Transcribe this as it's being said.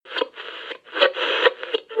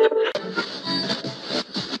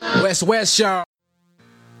West, y'all.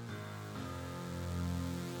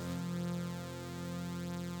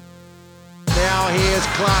 Now here's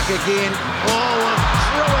Clark again. Oh,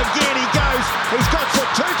 through again he goes. He's got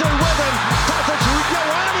Tutu with him. It's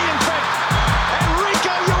Ioane, in fact. And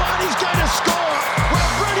Rico Ioane's going to score. What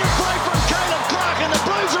a brilliant play from Caleb Clark, and the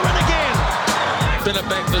Blues are in again. Been it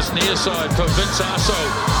back this near side for Vince Arso.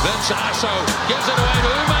 Vince Arso gives it away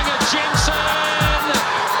to Umaga Jensen.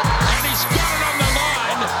 And he's got it on the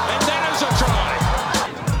line. And that is a try.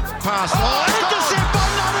 Pass. Oh, intercept by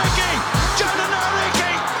Nareki. Jonah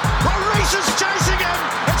Nareki. Well, Reese is chasing him.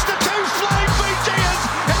 It's the two flying Fijians.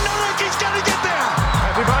 And Nareki's going to get there.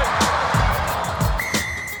 Happy mate.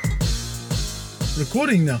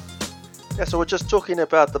 Recording now. Yeah, so we're just talking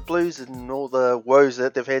about the Blues and all the woes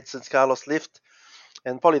that they've had since Carlos left.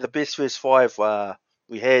 And probably the best first five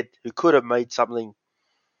we had who could have made something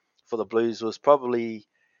for the Blues was probably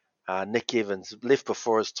Nick Evans, left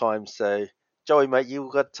before his time. So, Joey, mate, you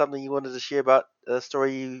got something you wanted to share about a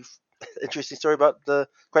story, interesting story about the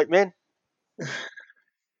great man?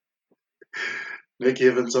 Nick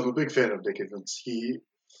Evans, I'm a big fan of Nick Evans. He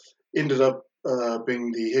ended up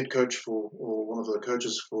being the head coach for, or one of the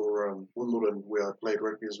coaches for Wimbledon, where I played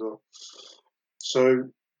rugby as well. So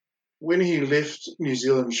when he left New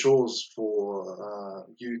Zealand shores for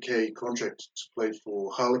UK contract to play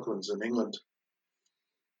for Harlequins in England,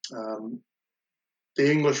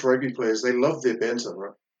 the English rugby players, they loved their banter,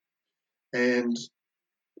 right? And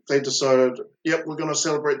they decided, yep, we're going to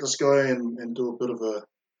celebrate this guy and do a bit of a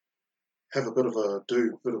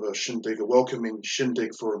shindig, a welcoming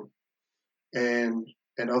shindig for him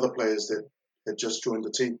and other players that had just joined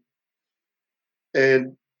the team.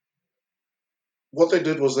 And what they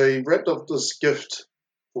did was they wrapped up this gift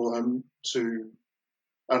for him to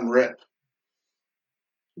unwrap.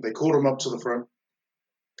 They called him up to the front,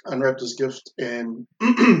 unwrapped his gift, and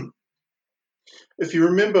if you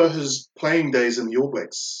remember his playing days in the All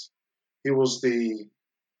Blacks, he was the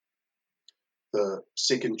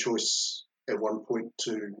second choice at one point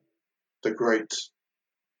to the great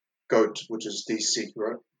GOAT, which is DC,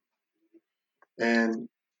 right? And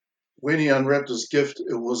when he unwrapped his gift,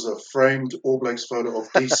 it was a framed All Blacks photo of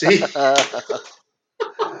DC.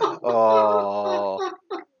 Oh,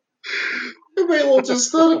 And they all just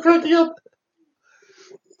started cracking up.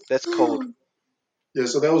 that's cold. Yeah,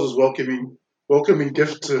 so that was his welcoming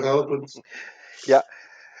gift to Harlequins. Yeah.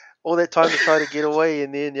 All that time to try to get away,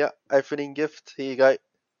 and then, opening gift. Here you go.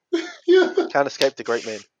 Yeah. Can't escape the great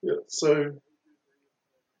man. Yeah, so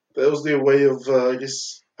that was their way of, I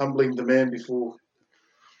guess, humbling the man before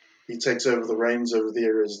he takes over the reins over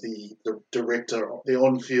there as the director, the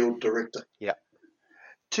on-field director. Yeah.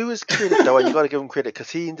 To his credit, though, you got to give him credit because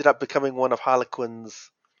he ended up becoming one of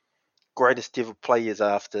Harlequin's greatest ever players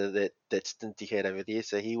after that stint he had over there.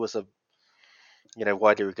 So he was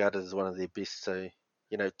widely regarded as one of their best. So,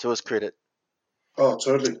 to his credit. Oh,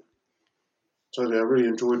 totally. I really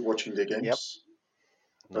enjoyed watching their games. Yep.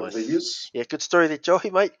 Over Nice. the years. Yeah, good story there,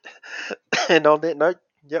 Joey, mate. And on that note,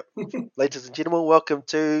 ladies and gentlemen, welcome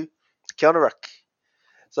to Counter Ruck.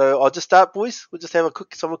 So I'll just start, boys. We'll just have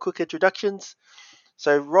some quick introductions.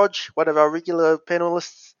 So Rog, one of our regular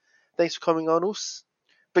panelists, thanks for coming on, us.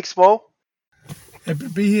 Big smile. Happy to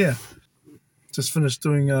be here. Just finished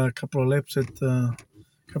doing a couple of laps at a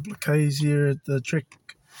couple of Ks here at the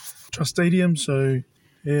Trust Stadium. So,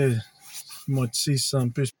 yeah, you might see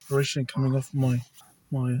some perspiration coming off my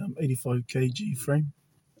 85 kg frame.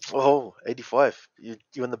 Oh, 85. You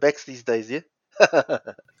in the backs these days, yeah?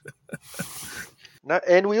 No,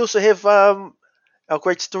 and we also have our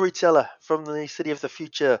great storyteller from the City of the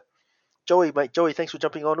Future, Joey, mate. Joey, thanks for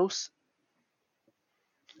jumping on us.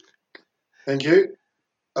 Thank you.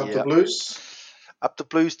 Up the Blues. Up the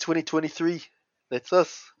Blues 2023. That's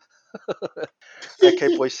us.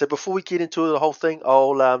 Okay, boys. So before we get into the whole thing,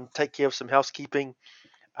 I'll take care of some housekeeping.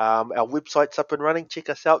 Our website's up and running. Check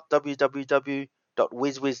us out,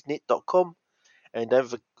 www.weswesnet.com. And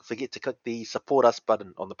don't forget to click the support us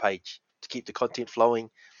button on the page to keep the content flowing.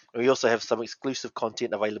 And we also have some exclusive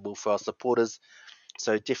content available for our supporters.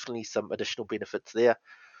 So definitely some additional benefits there.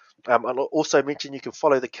 I'll also mention you can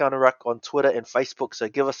follow the Counter Ruck on Twitter and Facebook. So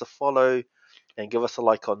give us a follow and give us a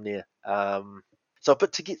like on there. So a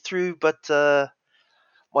bit to get through, but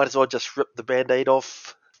might as well just rip the Band-Aid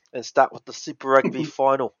off and start with the Super Rugby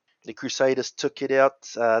final. The Crusaders took it out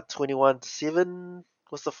 21-7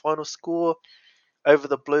 was the final score over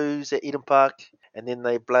the Blues at Eden Park. And then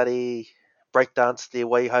they bloody breakdanced their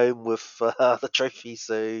way home with the trophy.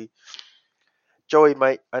 So, Joey,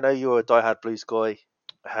 mate, I know you're a diehard Blues guy.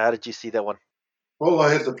 How did you see that one? Well,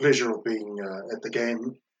 I had the pleasure of being at the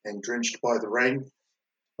game and drenched by the rain.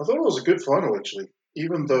 I thought it was a good final, actually.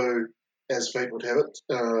 Even though, as fate would have it,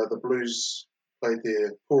 the Blues played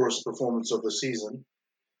their poorest performance of the season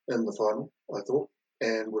in the final, I thought,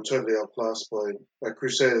 and were totally outclassed by a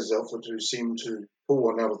Crusaders outfit who seemed to pull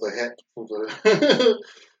one out of the hat for the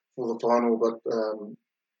for the final. But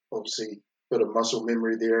obviously, a bit of muscle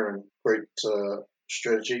memory there and great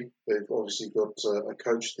strategy. They've obviously got a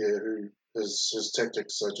coach there who his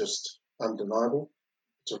tactics are just undeniable.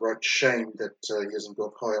 It's a right shame that he hasn't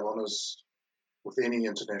got higher honours with any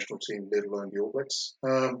international team, let alone the All Blacks.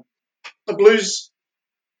 The Blues,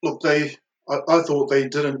 look, I thought they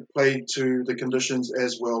didn't play to the conditions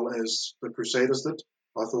as well as the Crusaders did.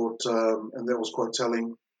 I thought, and that was quite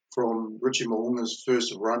telling from Richie Mo'unga's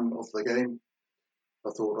first run of the game.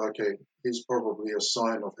 I thought, okay, here's probably a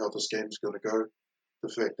sign of how this game's going to go. The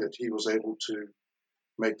fact that he was able to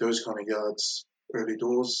make those kind of yards early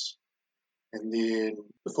doors, and then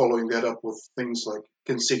following that up with things like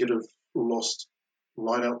consecutive lost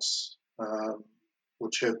lineouts,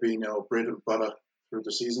 which have been our bread and butter through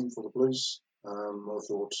the season for the Blues. I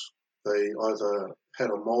thought they either had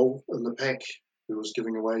a mole in the pack who was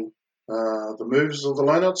giving away the moves of the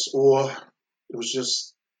lineouts, or it was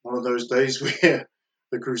just one of those days where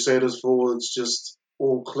the Crusaders forwards just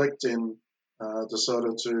all clicked and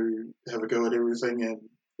decided to have a go at everything, and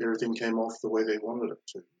everything came off the way they wanted it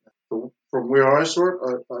to. From where I saw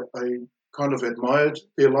it, I kind of admired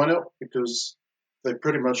their lineup because they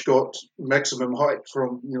pretty much got maximum height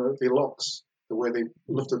from their locks, the way they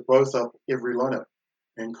lifted both up every lineup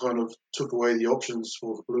and kind of took away the options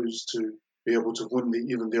for the Blues to be able to win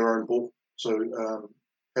even their own ball. So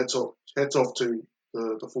hats off to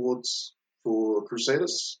the forwards for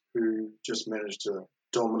Crusaders, who just managed to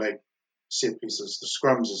dominate set pieces, the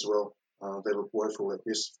scrums as well. They look woeful at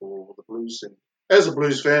best for the Blues. And as a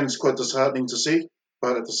Blues fan, it's quite disheartening to see,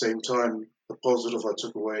 but at the same time, the positive I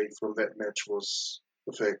took away from that match was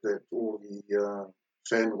the fact that all the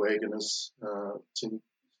fan wagoners came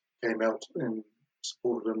out and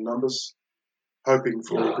supported in numbers, hoping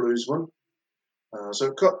for a Blues win.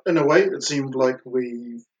 So in a way, it seemed like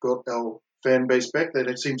we've got our fan base back that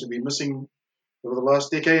it seemed to be missing over the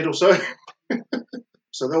last decade or so.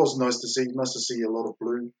 So that was nice to see. Nice to see a lot of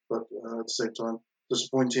blue, but at the same time,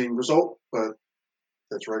 disappointing result. But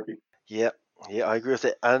that's rugby. Yeah, I agree with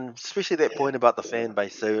that, and especially that point about the fan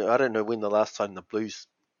base. So I don't know when the last time the Blues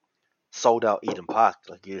sold out Eden Park.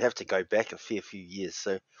 Like, you'd have to go back a fair few years.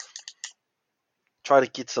 So try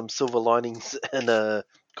to get some silver linings in a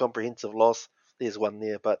comprehensive loss. There's one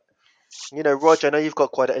there, but Rog, I know you've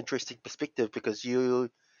got quite an interesting perspective because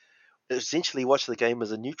you essentially watch the game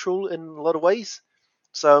as a neutral in a lot of ways.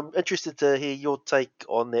 So I'm interested to hear your take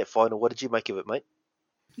on that final. What did you make of it, mate?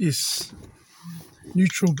 Yes,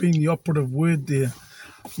 neutral being the operative word there.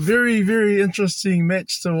 Very, very interesting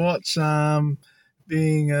match to watch,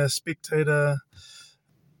 being a spectator.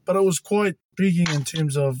 But it was quite intriguing in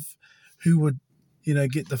terms of who would,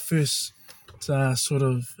 get the first sort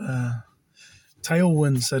of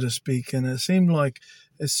tailwind, so to speak. And it seemed like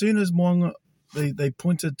as soon as Mo'unga, they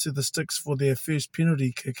pointed to the sticks for their first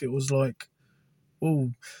penalty kick, it was like,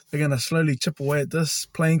 oh, they're going to slowly chip away at this,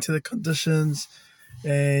 playing to the conditions.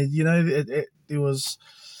 And,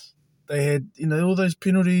 they had, all those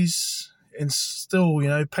penalties and still,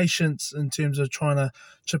 patience in terms of trying to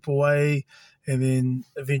chip away and then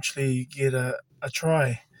eventually get a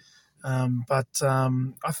try. But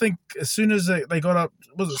I think as soon as they got up,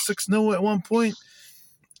 was it 6-0 at one point?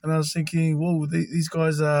 And I was thinking, whoa, these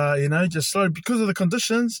guys are, just slow because of the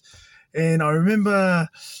conditions. And I remember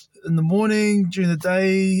in the morning, during the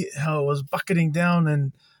day, how it was bucketing down,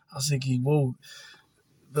 and I was thinking, whoa,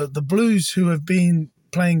 the Blues, who have been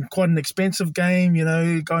playing quite an expensive game,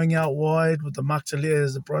 going out wide with the Mark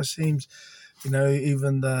Talias, the Bryce Heems,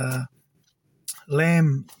 even the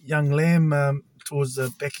young Lamb, towards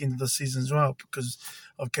the back end of the season as well because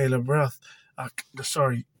of Caleb Clark.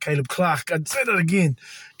 I'd say that again,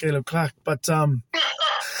 Caleb Clark. But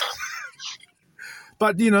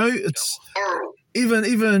it's even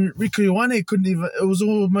Rieko Ioane couldn't even. It was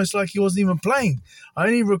almost like he wasn't even playing. I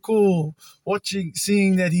only recall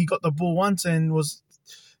seeing that he got the ball once and was,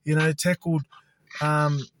 tackled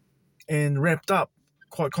and wrapped up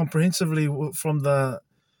quite comprehensively from the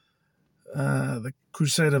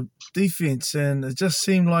Crusader defense, and it just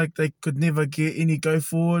seemed like they could never get any go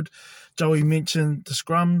forward. Joey mentioned the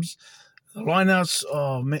scrums, the lineouts.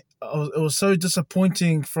 Oh man, it was so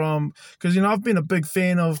disappointing because I've been a big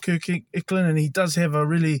fan of Kirk Eklund, and he does have a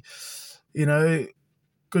really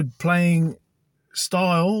good playing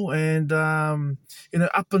style, and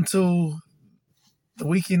up until the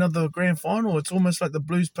weekend of the grand final, it's almost like the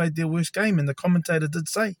Blues played their worst game, and the commentator did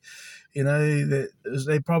say, that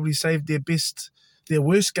they probably saved their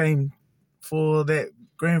worst game for that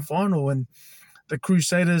grand final, and the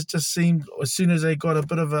Crusaders just seemed, as soon as they got a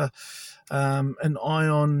bit of an eye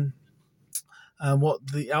on what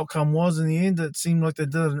the outcome was in the end, it seemed like they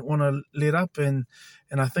didn't want to let up, and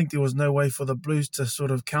I think there was no way for the Blues to sort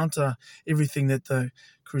of counter everything that the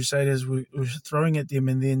Crusaders were throwing at them,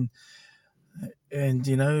 and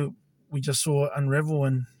we just saw it unravel,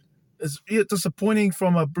 and it's disappointing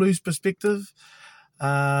from a Blues perspective,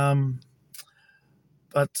 but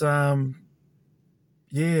I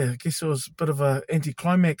guess it was a bit of an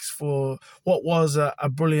anticlimax for what was a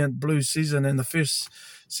brilliant Blues season, and the first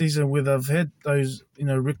season where they've had those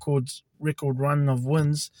record run of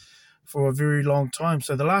wins for a very long time.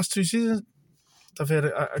 So the last 2 seasons they've had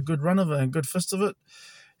a good run of it and a good fist of it,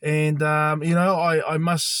 and I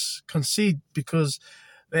must concede, because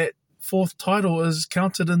that 4th title is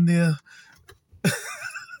counted in their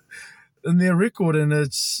record, and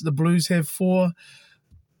it's the Blues have 4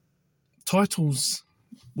 titles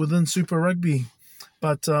within Super Rugby,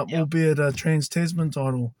 but albeit a Trans-Tasman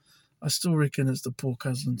title. I still reckon it's the poor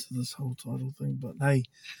cousin to this whole title thing, but hey,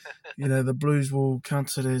 the Blues will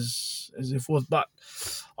count it as their 4th. But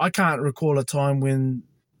I can't recall a time when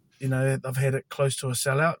they've had it close to a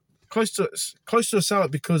sellout. Close to a sellout,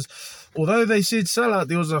 because although they said sellout,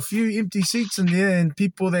 there was a few empty seats in there, and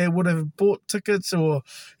people that would have bought tickets or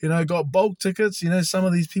got bulk tickets. Some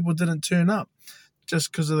of these people didn't turn up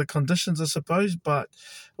just because of the conditions, I suppose, but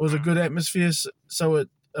it was a good atmosphere, so it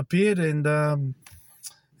appeared, and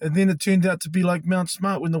then it turned out to be like Mount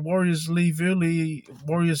Smart when the Warriors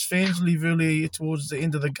fans leave early towards the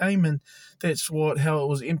end of the game, and that's how it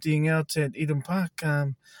was emptying out at Eden Park.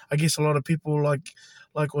 I guess a lot of people, like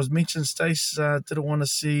was mentioned, Stace, didn't want to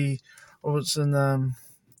see Robertson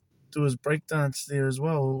do his breakdance there as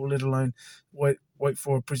well, let alone wait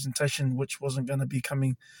for a presentation which wasn't going to be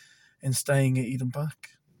coming and staying at Eden Park.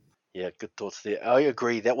 Yeah, good thoughts there. I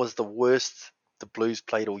agree. That was the worst the Blues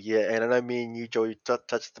played all year. And I know me and you, Joey,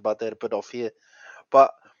 touched about that a bit off here.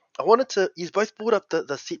 But I wanted to... You both brought up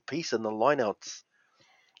the set piece and the lineouts.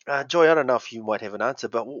 Joey, I don't know if you might have an answer,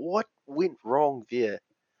 but what went wrong there?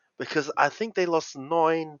 Because I think they lost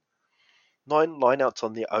nine lineouts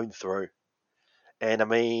on their own throw. And, I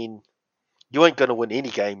mean, you ain't going to win any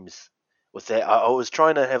games with that. I was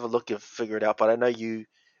trying to have a look and figure it out, but I know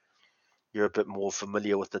you're a bit more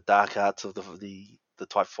familiar with the dark arts of the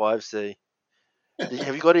Type 5, so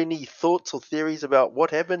have you got any thoughts or theories about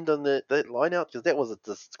what happened on that line-out? Because that was a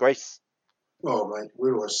disgrace. Oh, mate,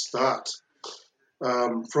 where do I start?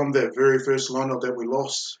 From that very first lineup that we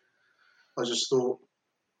lost, I just thought,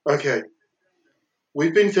 okay,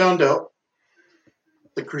 we've been found out.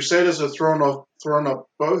 The Crusaders have thrown up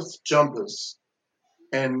both jumpers,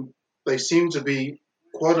 and they seem to be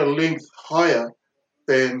quite a length higher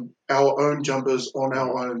than our own jumpers on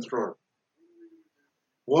our own throw.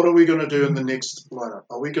 What are we going to do in the next lineup?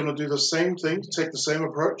 Are we going to do the same thing, take the same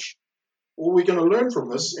approach? Or are we going to learn from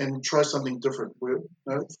this and try something different? Throw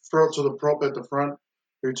it to the prop at the front,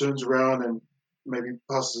 who turns around and maybe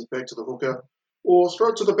passes it back to the hooker, or throw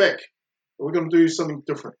it to the back. Are we going to do something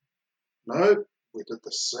different? No, we did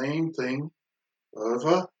the same thing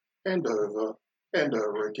over and over and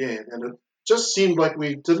over again. And it just seemed like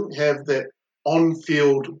we didn't have that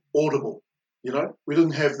on-field audible. We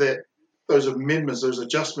didn't have those amendments, those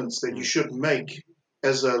adjustments that you should make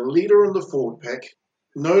as a leader in the forward pack,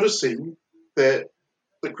 noticing that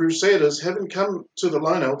the Crusaders haven't come to the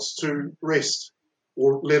lineouts to rest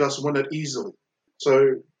or let us win it easily.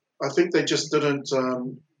 So I think they just didn't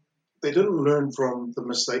learn from the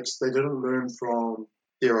mistakes. They didn't learn from,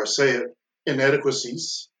 dare I say it,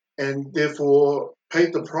 inadequacies, and therefore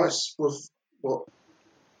paid the price with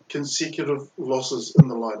consecutive losses in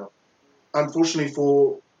the lineup. Unfortunately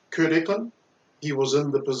for Kurt Eklund, he was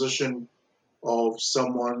in the position of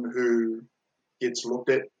someone who gets looked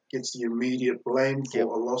at, gets the immediate blame for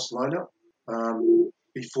a lost lineup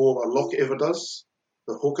before a lock ever does.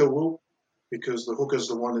 The hooker will, because the hooker is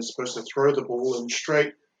the one that's supposed to throw the ball in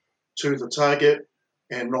straight to the target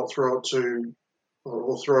and not throw it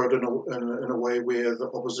or throw it in a way where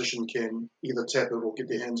the opposition can either tap it or get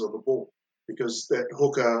their hands on the ball. Because that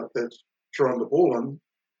hooker that's throwing the ball in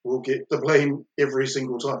will get the blame every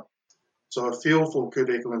single time. So I feel for Kurt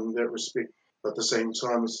Eklund in that respect. But at the same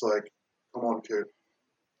time, it's like, come on, Kurt.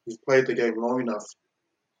 You've played the game long enough.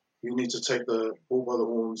 You need to take the bull by the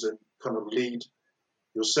horns and kind of lead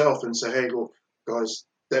yourself and say, hey, look, guys,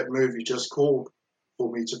 that move you just called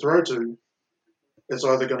for me to throw to, it's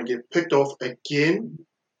either going to get picked off again,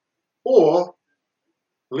 or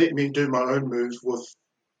let me do my own moves with,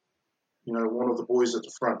 one of the boys at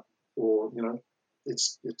the front, or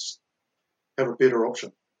it's have a better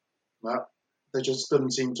option. No, they just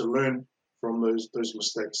didn't seem to learn from those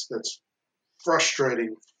mistakes. That's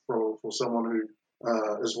frustrating for someone who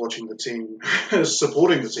is watching the team,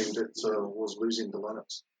 supporting the team that was losing the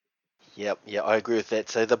lineups. Yep, yeah, I agree with that.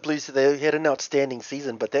 So the Blues, they had an outstanding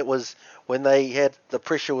season, but that was when they had the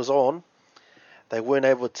pressure was on. They weren't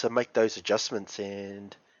able to make those adjustments,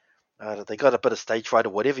 and they got a bit of stage fright or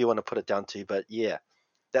whatever you want to put it down to. But yeah,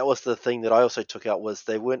 that was the thing that I also took out, was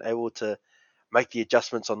they weren't able to make the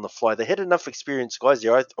adjustments on the fly. They had enough experienced guys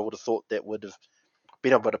there. I would have thought that would have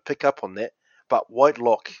been able to pick up on that. But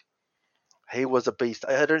Whitelock, he was a beast.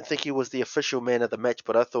 I don't think he was the official man of the match,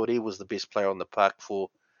 but I thought he was the best player on the park for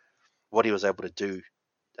what he was able to do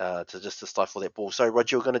to stifle that ball. So,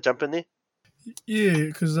 Roger, you were going to jump in there? Yeah,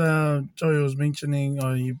 because Joey was mentioning,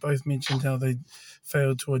 you both mentioned how they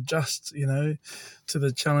failed to adjust, to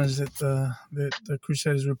the challenge that the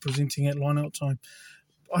Crusaders were presenting at line-out time.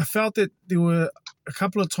 I felt that there were a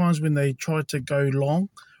couple of times when they tried to go long,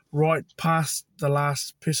 right past the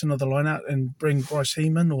last person of the line-out and bring Bryce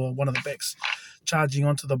Heeman or one of the backs charging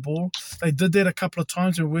onto the ball. They did that a couple of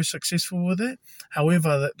times and were successful with it.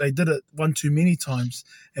 However, they did it one too many times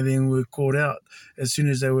and then were caught out as soon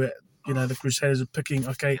as they were, the Crusaders were picking,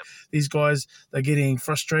 okay, these guys, they're getting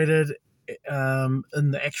frustrated in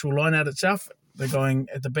the actual line-out itself. They're going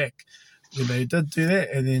at the back. When they did do that,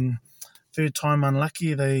 and then third time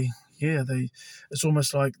unlucky, it's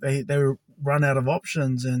almost like they were run out of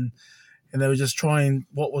options and they were just trying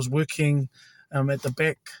what was working at the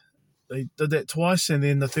back. They did that twice, and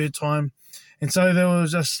then the third time. And so they were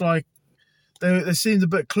just like, they seemed a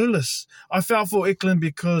bit clueless. I felt for Eklund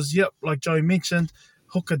because, like Joey mentioned,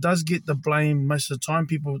 hooker does get the blame most of the time.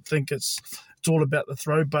 People think it's all about the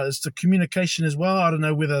throw, but it's the communication as well. I don't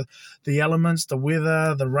know whether the elements, the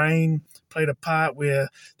weather, the rain played a part where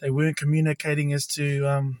they weren't communicating as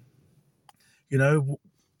to,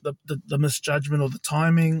 the misjudgment or the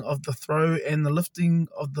timing of the throw and the lifting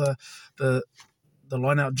of the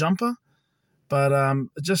line-out jumper. But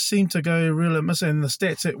it just seemed to go really missing. And the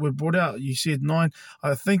stats that were brought out, you said 9.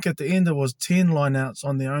 I think at the end it was 10 line-outs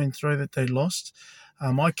on their own throw that they lost.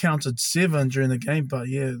 I counted 7 during the game, but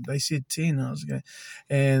yeah, they said 10.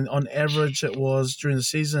 And on average, it was during the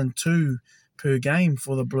season 2 per game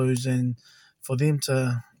for the Blues. And for them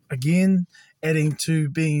to, again, adding to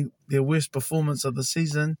being their worst performance of the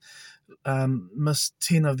season, missed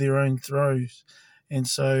 10 of their own throws. And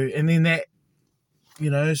then that,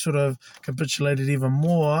 sort of capitulated even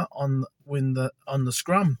more on the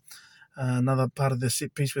scrum. Another part of the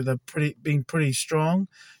set piece where they're being pretty strong.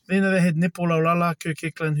 Then they had Nepo Laulala, Kirk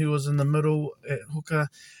Eklund, who was in the middle at hooker,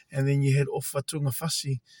 and then you had Ofa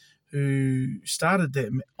Tungafasi, who started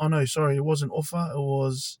that. Oh no, sorry, it wasn't Ofa, it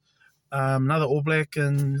was another All Black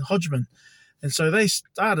and Hodgman. And so they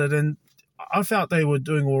started, and I felt they were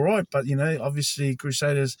doing all right, but obviously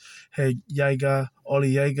Crusaders had Jaeger,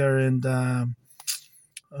 Ollie Jaeger, and the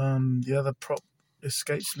other prop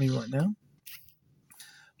escapes me right now.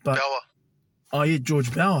 But Bauer. Oh yeah,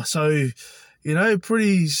 George Bauer. So,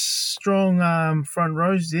 pretty strong front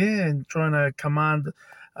rows there and trying to command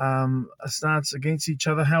a stance against each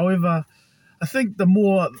other. However, I think the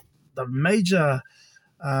major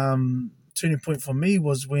turning point for me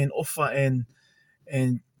was when Ofa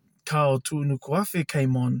and Kyle Tunukuafe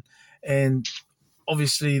came on, and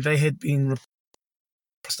obviously they had been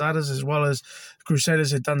starters, as well as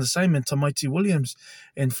Crusaders had done the same, and Tamaiti Williams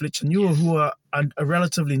and Fletcher Newell, who are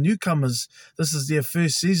relatively newcomers. This is their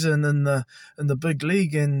first season in the big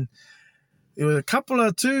league, and there were a couple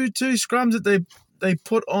of two scrums that they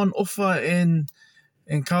put on Ofa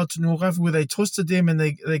and Carlton North where they twisted them, and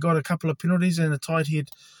they got a couple of penalties and a tight head,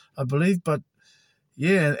 I believe. But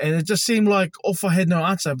yeah, and it just seemed like Ofa had no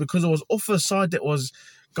answer because it was Ofa's side that was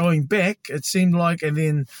going back, it seemed like, and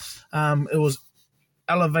then it was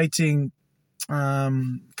elevating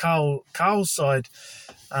Carl's side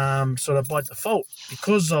sort of by default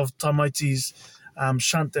because of Tamaiti's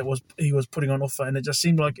shunt that he was putting on Ofa, and it just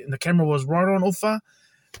seemed like the camera was right on Ofa.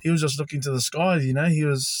 He was just looking to the sky, it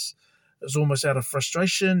was almost out of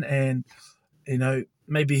frustration, and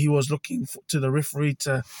maybe he was looking to the referee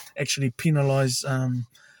to actually penalise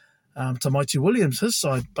Tamaiti Williams, his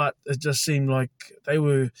side, but it just seemed like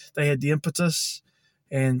they had the impetus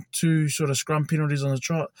and 2 sort of scrum penalties on the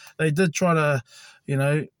trot. They did try to,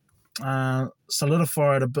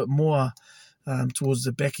 solidify it a bit more towards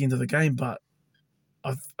the back end of the game, but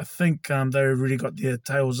I think they really got their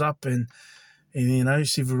tails up, and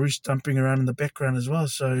Severush dumping around in the background as well.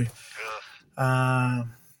 So,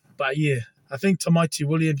 but yeah, I think Tamaiti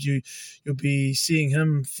Williams, you'll be seeing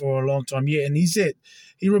him for a long time. Yeah, and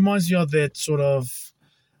he reminds me of that sort of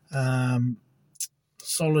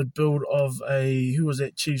solid build of who was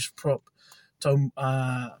that Chiefs prop?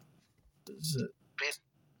 Is it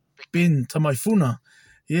Ben Tamaifuna.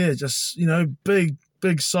 Yeah, just,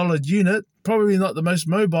 big solid unit. Probably not the most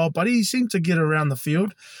mobile, but he seemed to get around the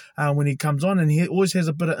field when he comes on, and he always has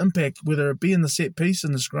a bit of impact, whether it be in the set piece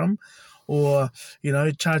in the scrum or,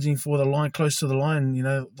 charging for the line, close to the line,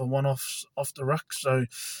 the one off the ruck. So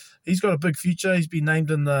he's got a big future. He's been named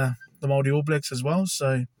in the Māori All Blacks as well.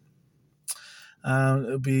 So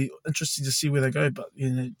it'll be interesting to see where they go. But,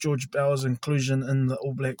 George Bower's inclusion in the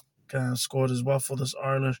All Black squad as well for this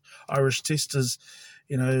Irish test is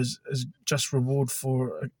just reward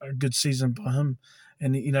for a good season by him.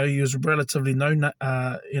 And, he was relatively known,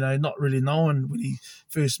 not really known when he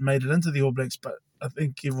first made it into the All Blacks, but I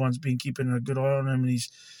think everyone's been keeping a good eye on him, and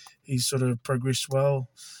he's sort of progressed well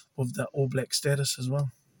with the All Black status as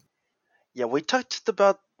well. Yeah, we touched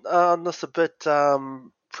about this a bit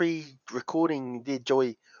pre-recording there,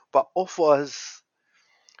 Joey, but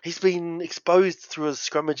he's been exposed through his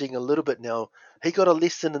scrummaging a little bit now. He got a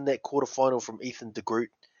lesson in that quarterfinal from Ethan de Groot,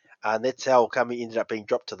 and that's how come he ended up being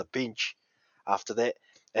dropped to the bench after that.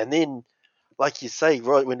 And then, like you say,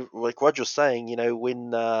 right, like Roger was saying,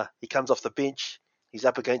 when he comes off the bench, he's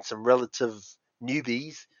up against some relative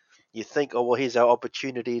newbies. You think, oh, well, here's our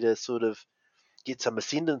opportunity to sort of get some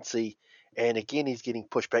ascendancy, and again, he's getting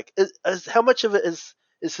pushed back. How much of it is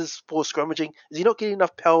his poor scrummaging? Is he not getting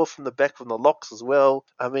enough power from the back from the locks as well?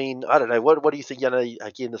 I mean, I don't know. What do you think?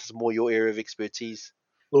 Again, this is more your area of expertise.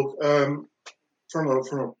 Look, from a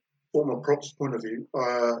former props point of view,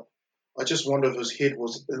 I just wonder if his head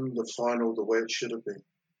was in the final the way it should have been.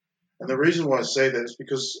 And the reason why I say that is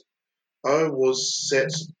because I was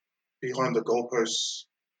sat behind the goalposts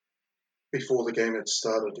before the game had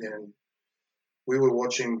started, and we were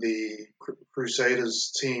watching the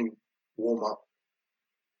Crusaders team warm up,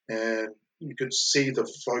 and you could see the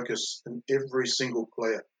focus in every single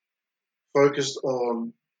player, focused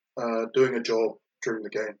on doing a job during the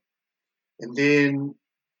game. And then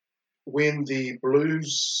when the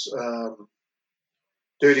Blues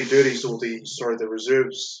dirties, or the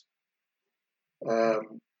reserves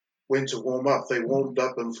went to warm up, they warmed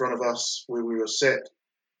up in front of us where we were sat,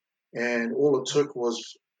 and all it took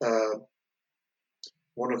was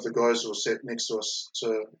one of the guys who was sat next to us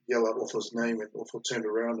to yell out off his name, and Offa turned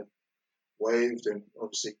around and waved, and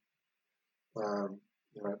obviously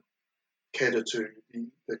catered to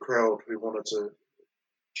the crowd who wanted to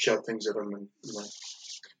shout things at him, and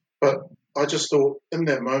but I just thought in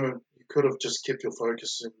that moment you could have just kept your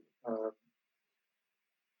focus and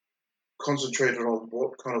concentrated on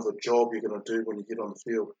what kind of a job you're going to do when you get on the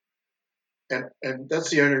field. And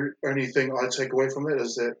that's the only thing I take away from that,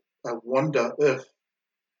 is that I wonder if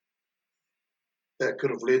that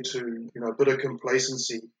could have led to a bit of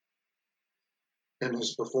complacency in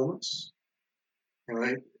his performance.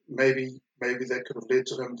 Maybe that could have led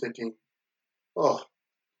to him thinking, oh,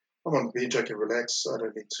 I'm on the bench, I can relax, I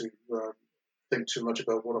don't need to think too much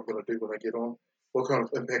about what I'm going to do when I get on, what kind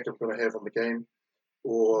of impact I'm going to have on the game,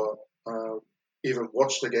 or even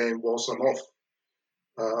watch the game whilst I'm off.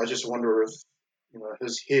 I just wonder if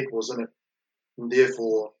his head was in it, and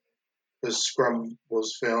therefore his scrum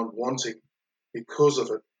was found wanting because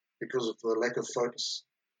of it, because of the lack of focus.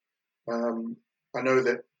 I know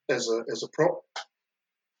that as a prop, as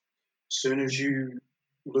soon as you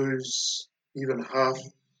lose even half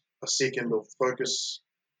a second of focus,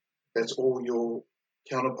 that's all your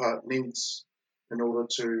counterpart needs in order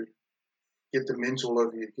to get the mental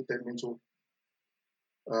over you, get that mental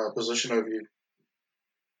position over you,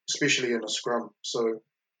 especially in a scrum. So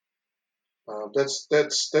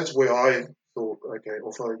that's where I thought, okay,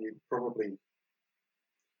 although you probably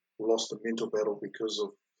lost a mental battle because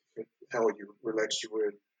of how relaxed you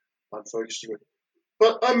were, unfocused you were.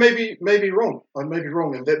 But I may be wrong. I may be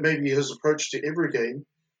wrong, and that may be his approach to every game,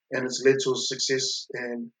 and it's led to his success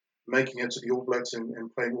and making it to the All Blacks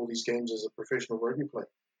and playing all these games as a professional rugby player.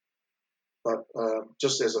 But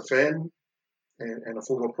just as a fan and a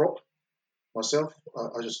former prop myself,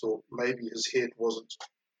 I just thought maybe his head wasn't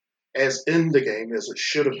as in the game as it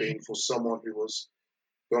should have been for someone who was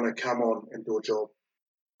going to come on and do a job.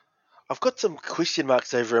 I've got some question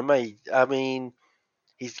marks over him, eh? I mean,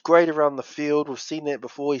 he's great around the field. We've seen that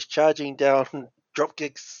before. He's charging down drop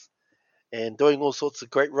kicks and doing all sorts of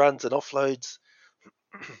great runs and offloads.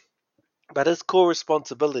 But his core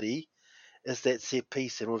responsibility is that set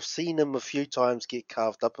piece, and we've seen him a few times get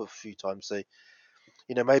carved up a few times. So,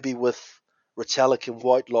 maybe with Retallick and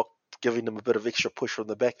Whitelock giving him a bit of extra push from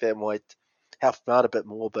the back, that might help him out a bit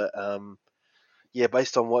more. But yeah,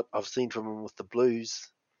 based on what I've seen from him with the Blues,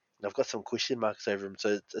 I've got some question marks over him.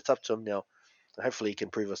 So it's up to him now. Hopefully, he can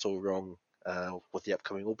prove us all wrong with the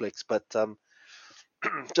upcoming All Blacks. But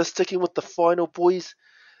just sticking with the final, boys.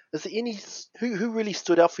 Is there any who really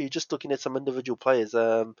stood out for you? Just looking at some individual players.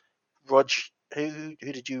 Rog, who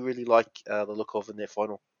did you really like the look of in that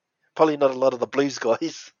final? Probably not a lot of the Blues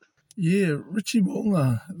guys. Yeah, Richie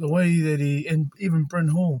Mo'unga, the way that and even Bryn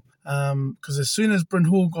Hall, because as soon as Bryn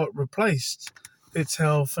Hall got replaced, that's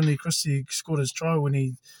how Finley Christie scored his try when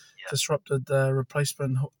he disrupted the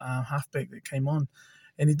replacement halfback that came on.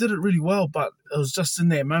 And he did it really well, but it was just in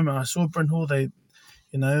that moment. I saw Bryn Hall, they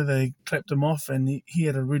clapped him off, and he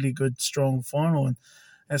had a really good, strong final. And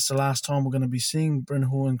that's the last time we're going to be seeing Bryn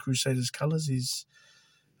Hall in Crusaders colours. He's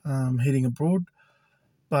heading abroad.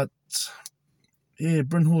 But yeah,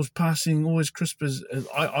 Bryn Hall's passing always crisp as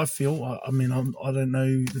I feel. I don't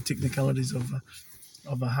know the technicalities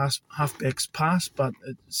of a halfback's pass, but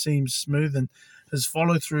it seems smooth, and his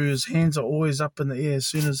follow through, his hands are always up in the air as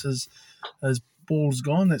soon as his ball's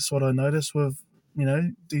gone. That's what I notice with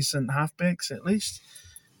decent halfbacks at least,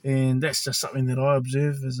 and that's just something that I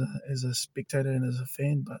observe as a spectator and as a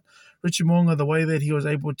fan. But Richie Mo'unga, the way that he was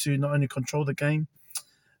able to not only control the game,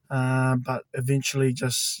 but eventually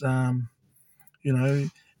just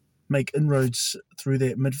make inroads through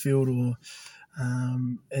that midfield or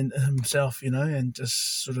and himself, and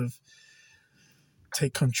just sort of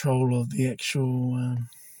take control of the actual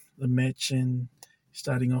the match and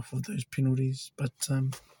starting off with those penalties. But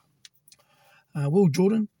Will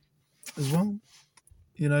Jordan as well,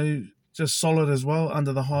 just solid as well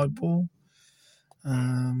under the high ball.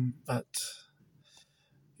 But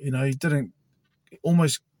he didn't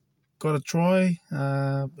almost got a try,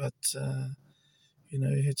 but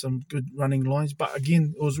he had some good running lines. But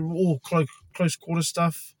again, it was all close quarter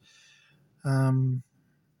stuff.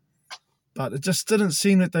 But it just didn't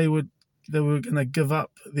seem that they were going to give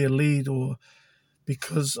up their lead, or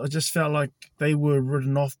because I just felt like they were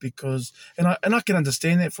ridden off because, and I can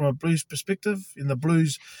understand that from a Blues perspective. And the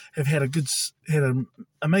Blues have had an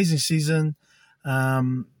amazing season,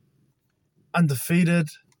 undefeated,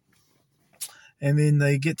 and then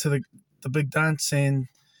they get to the big dance, and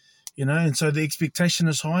and so the expectation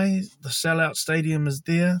is high. The sellout stadium is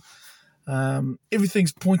there.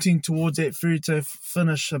 Everything's pointing towards that fairy tale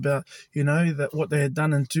finish about, that what they had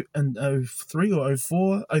done in 03 or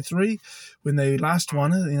 04, 03, when they last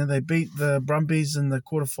won it. They beat the Brumbies in the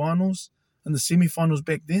quarterfinals and the semi-finals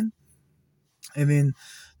back then, and then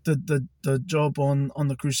did the job on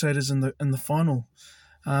the Crusaders in the final.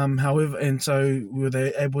 However, and so were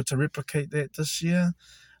they able to replicate that this year?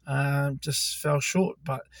 Just fell short,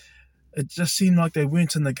 but it just seemed like they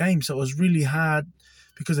weren't in the game, so it was really hard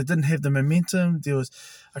because they didn't have the momentum. There was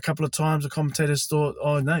a couple of times the commentators thought,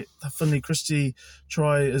 oh no, the Finley Christie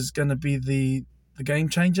try is going to be the game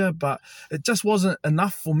changer, but it just wasn't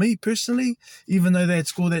enough for me personally. Even though they had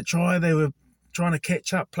scored that try, they were trying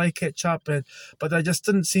to play catch up, but they just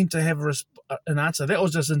didn't seem to have an answer. That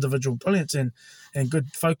was just individual brilliance and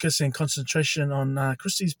good focus and concentration on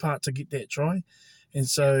Christie's part to get that try. And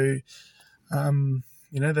so,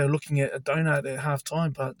 they were looking at a donut at half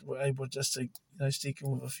time, but were able just to sneak in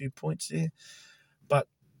with a few points there. But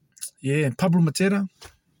yeah, Pablo Matera,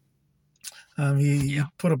 he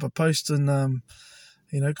put up a post and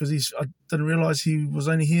because I didn't realise he was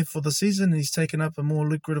only here for the season. He's taken up a more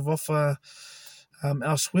lucrative offer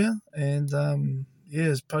elsewhere, and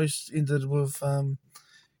his post ended with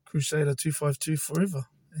Crusader 252 forever,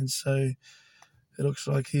 and so it looks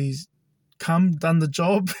like he's done the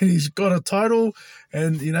job, and he's got a title,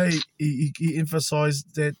 and he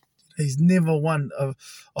emphasised that he's never won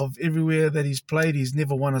of everywhere that he's played. He's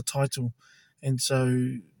never won a title, and so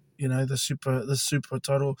the super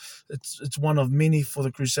title, it's one of many for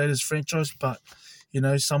the Crusaders franchise, but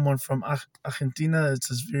someone from Argentina, it's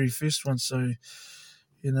his very first one. So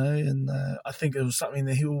and I think it was something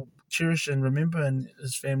that he'll cherish and remember, and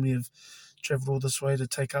his family have travelled all this way to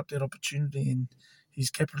take up that opportunity, and he's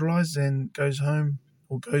capitalised and goes home,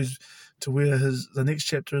 or goes to where the next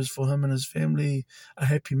chapter is for him and his family, a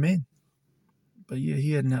happy man. But yeah,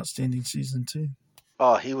 he had an outstanding season too.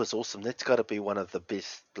 Oh, he was awesome. That's got to be one of the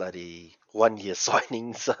best bloody 1 year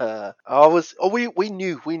signings. We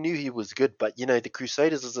knew he was good, but the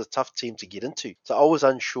Crusaders is a tough team to get into. So I was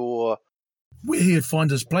unsure where he'd find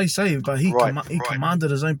his place, but he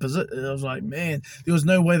commanded his own position. I was like, man, there was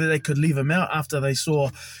no way that they could leave him out after they saw,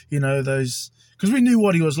 those, because we knew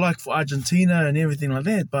what he was like for Argentina and everything like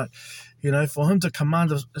that. But for him to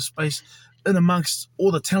command a space in amongst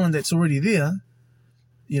all the talent that's already there,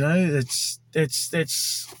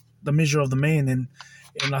 that's the measure of the man, and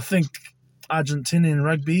I think Argentinian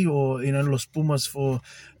rugby, or Los Pumas for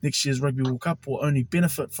next year's Rugby World Cup, will only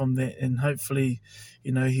benefit from that, and hopefully,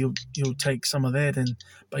 he'll take some of that.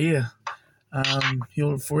 But yeah,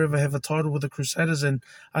 he'll forever have a title with the Crusaders, and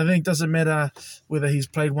I think it doesn't matter whether he's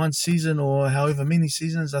played one season or however many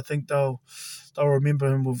seasons. I think they'll remember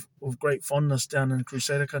him with great fondness down in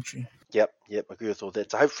Crusader country. Yep, agree with all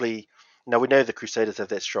that. So hopefully, we know the Crusaders have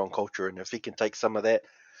that strong culture, and if he can take some of that,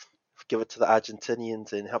 give it to the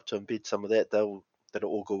Argentinians, and help to embed some of that, that'll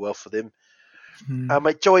all go well for them.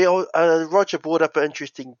 Mate, Joey, Roger brought up an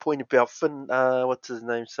interesting point about Finn. What's his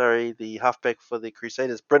name? Sorry, the halfback for the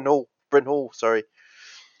Crusaders, Bryn Hall. Sorry,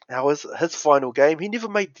 how was his final game? He never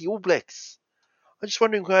made the All Blacks. I'm just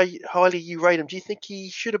wondering how highly you rate him. Do you think he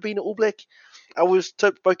should have been an All Black? I was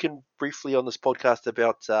spoken briefly on this podcast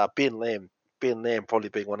about Ben Lamb. Ben Lamb probably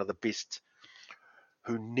being one of the best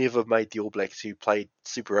who never made the All Blacks, who played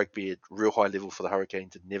Super Rugby at real high level for the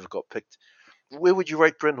Hurricanes and never got picked. Where would you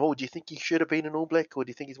rate Bryn Hall? Do you think he should have been an All Black, or do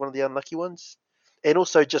you think he's one of the unlucky ones? And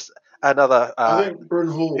also, just another I think Bryn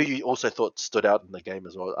Hall. who you also thought stood out in the game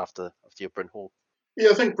as well after your Bryn Hall.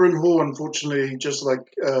 Yeah, I think Bryn Hall, unfortunately, just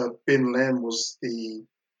like Ben Lamb, was the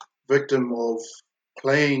victim of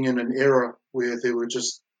playing in an era where there were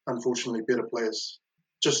just, unfortunately, better players.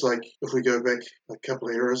 Just like if we go back a couple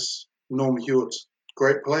of eras, Norm Hewitt,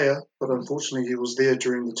 great player, but unfortunately he was there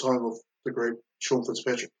during the time of the great Sean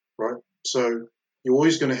Fitzpatrick, right? So you're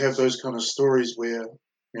always going to have those kind of stories where,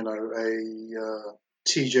 a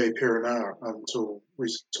TJ Perenara until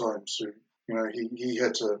recent times, who, he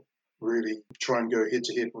had to really try and go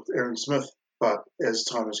head-to-head with Aaron Smith. But as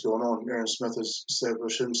time has gone on, Aaron Smith has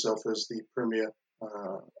established himself as the premier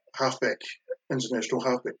halfback, international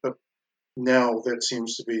halfback. But now that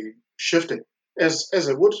seems to be shifting, as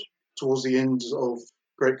it would towards the end of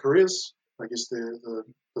great careers. I guess the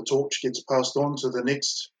torch gets passed on to the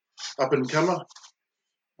next up-and-comer.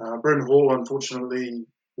 Bryn Hall, unfortunately,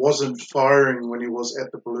 wasn't firing when he was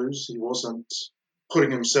at the Blues. He wasn't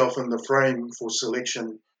putting himself in the frame for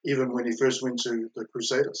selection, even when he first went to the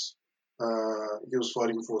Crusaders. He was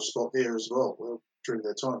fighting for a spot there as well during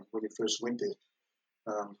that time when he first went there.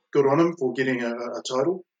 Good on him for getting a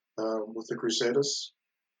title with the Crusaders.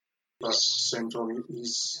 But at the same time,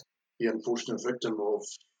 he's the unfortunate victim of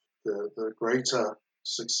the greater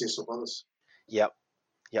success of others. Yep.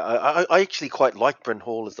 Yeah, I actually quite like Bryn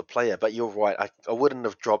Hall as a player, but you're right. I wouldn't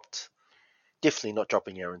have definitely not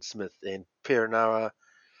dropping Aaron Smith. And Perenara,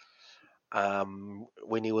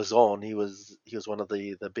 when he was on, he was one of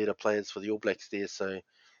the better players for the All Blacks there. So,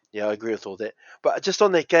 yeah, I agree with all that. But just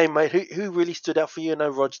on that game, mate, who really stood out for you? I know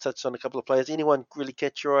Rog touched on a couple of players. Anyone really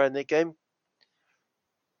catch your eye in that game?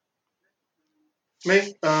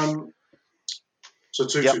 Me? So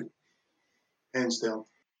Tutu, Yep. hands down.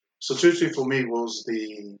 So Tutu for me was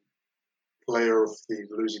the player of the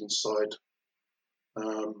losing side.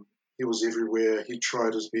 He was everywhere. He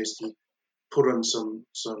tried his best. He put in some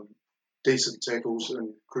decent tackles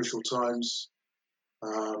in crucial times.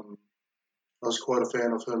 I was quite a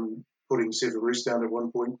fan of him putting Severus down at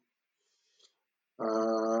one point.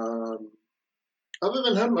 Other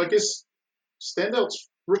than him, I guess standouts.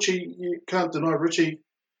 Richie, you can't deny Richie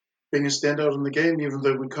being a standout in the game, even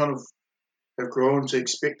though we kind of have grown to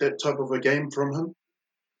expect that type of a game from him.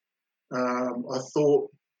 I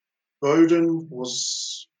thought Bowden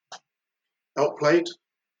was outplayed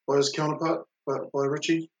by his counterpart, by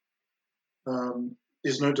Richie.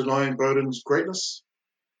 There's no denying Bowden's greatness,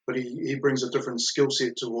 but he brings a different skill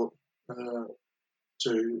set to what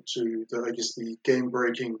to the game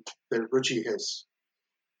breaking that Richie has,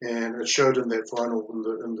 and it showed in that final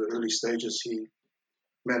in the early stages. He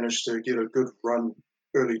managed to get a good run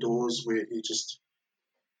early doors where he just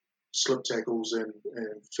slipped tackles and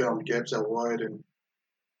found gaps out wide and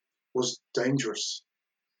was dangerous.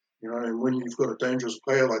 And when you've got a dangerous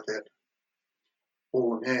player like that,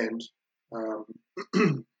 ball in hand,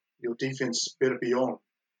 your defense better be on,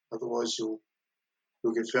 otherwise you'll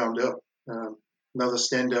get found out. Another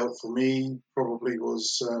standout for me probably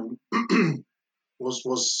was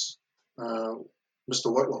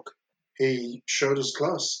Mr. Whitelock. He showed his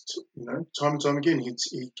class, time and time again.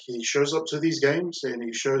 He shows up to these games and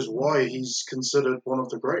he shows why he's considered one of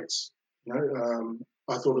the greats.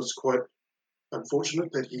 I thought it's quite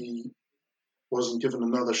unfortunate that he wasn't given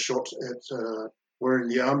another shot at wearing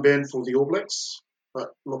the armband for the All Blacks. But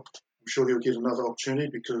look, I'm sure he'll get another opportunity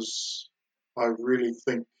because I really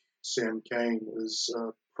think Sam Cane is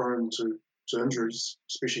prone to injuries,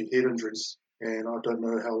 especially head injuries, and I don't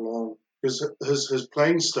know how long. Because his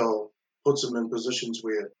playing style puts him in positions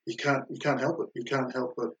where you can't help it. You can't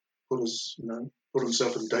help but put his put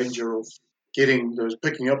himself in danger of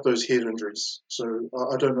picking up those head injuries. So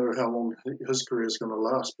I don't know how long his career is going to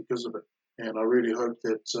last because of it. And I really hope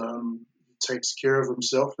that he takes care of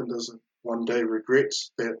himself and doesn't one day regret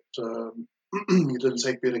that he didn't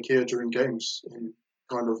take better care during games and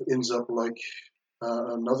kind of ends up like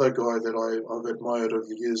another guy that I've admired over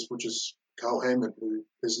the years, which is Carl Hammond, who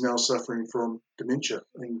is now suffering from dementia,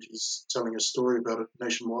 and he's telling a story about it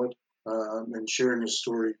nationwide and sharing his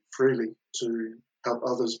story freely to help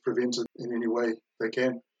others prevent it in any way they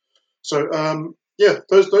can. So,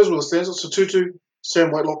 those were the standouts. So Tutu,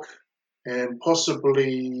 Sam Whitelock, and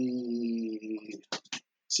possibly...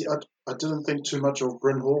 See, I didn't think too much of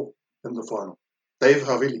Bryn Hall in the final. David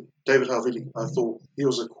Havili, I thought he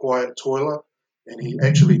was a quiet toiler, and he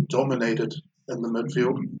actually dominated in the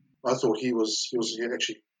midfield. I thought he was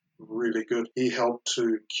actually really good. He helped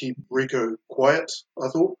to keep Rico quiet, I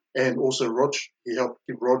thought, and also Rog. He helped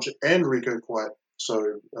keep Rog and Rico quiet.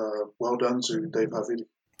 So well done to Dave Havili.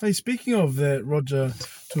 Hey, speaking of that, Roger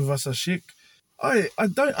Tuivasa-Sheck, I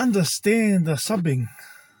don't understand the subbing.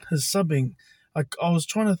 His subbing. I was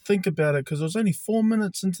trying to think about it because it was only 4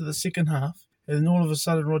 minutes into the second half, and then all of a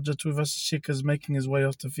sudden Roger Tuivasa-Sheck is making his way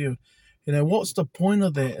off the field. You know, what's the point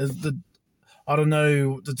of that? I don't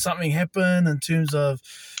know, did something happen in terms of,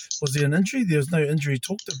 was there an injury? There was no injury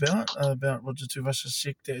talked about Roger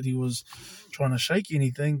Tuivasa-Sheck that he was trying to shake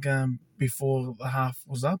anything before the half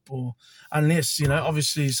was up, or unless, you know,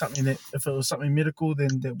 obviously something that, if it was something medical,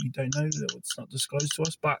 then that we don't know, that it's not disclosed to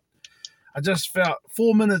us. But I just felt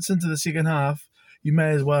 4 minutes into the second half, you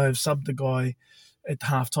may as well have subbed the guy at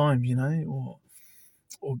half time, you know,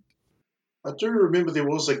 or I do remember there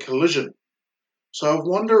was a collision. So I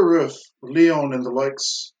wonder if Leon and the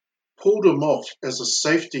likes pulled him off as a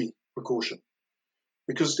safety precaution,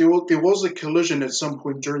 because there was a collision at some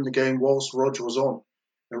point during the game whilst Rog was on,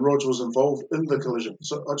 and Rog was involved in the collision.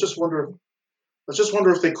 So I just wonder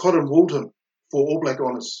if they cotton wooled him for All Black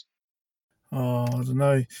honours. Oh, I don't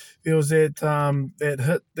know. There was that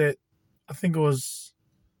hit that I think it was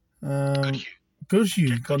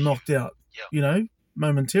Goodhue got knocked out, you know,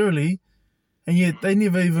 momentarily, and yet they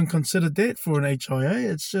never even considered that for an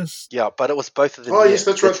HIA. It's just... Yeah, but it was both of them. Oh, yes,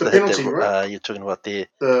 that's right, the penalty, right? You're talking about there.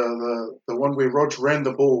 The one where Rog ran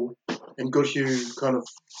the ball and Goodhue kind of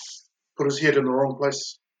put his head in the wrong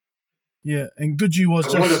place. Yeah, and Goodhue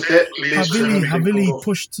was just... Havili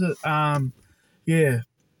pushed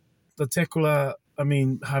the tackler,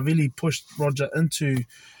 Havili pushed Roger into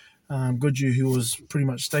Goodhue, who was pretty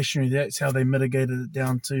much stationary. That's how they mitigated it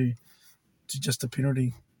down to just a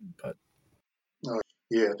penalty. But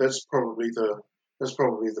that's probably the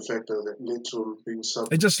factor that led to him being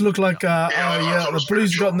subbed. It just looked like, the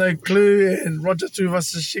Blues got no clue, and Roger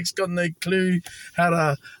Tuivasa-Sheck's got no clue how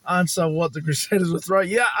to answer what the Crusaders would throw.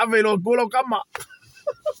 Yeah,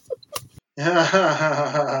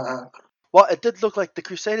 Well, it did look like the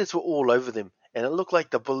Crusaders were all over them, and it looked like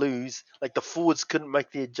the Blues, like the forwards couldn't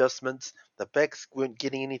make the adjustments, the backs weren't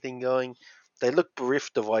getting anything going. They looked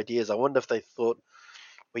bereft of ideas. I wonder if they thought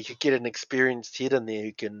we could get an experienced head in there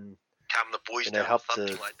who can calm the boys down, help or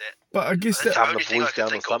something to like that. But I guess calm the boys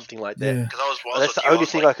down or something like that. Yeah. That's the only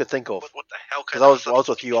thing I could think of. What the hell? Because I was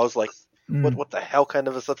with you, I was like, what the hell kind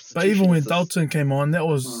of a substitution? But even when is this? Dalton came on, that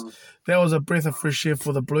was a breath of fresh air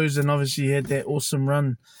for the Blues, and obviously he had that awesome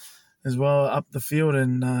run as well up the field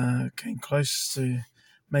and came close to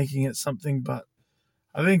making it something. But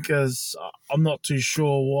I think I'm not too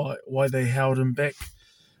sure why they held him back.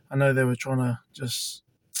 I know they were trying to just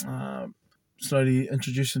slowly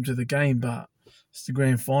introduce him to the game, but it's the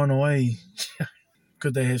grand final.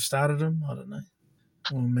 Could they have started him? I don't know.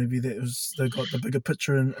 Or maybe they got the bigger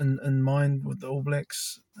picture in mind with the All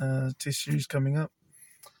Blacks test series coming up.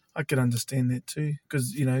 I could understand that too,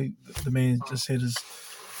 because, you know, the man just had his,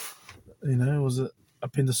 you know, was it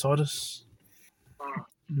appendicitis?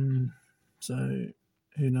 So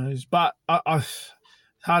who knows? But I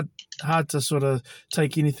hard to sort of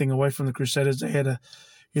take anything away from the Crusaders. They had a,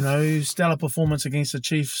 you know, stellar performance against the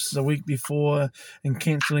Chiefs the week before and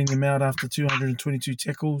cancelling them out after 222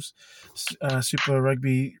 tackles. Super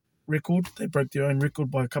Rugby record. They broke their own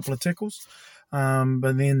record by a couple of tackles.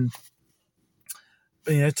 But then,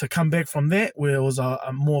 you know, to come back from that, where it was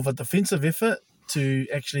a more of a defensive effort to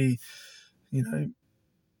actually, you know,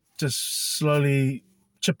 just slowly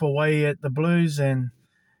chip away at the Blues and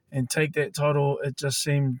take that title, it just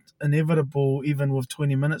seemed inevitable, even with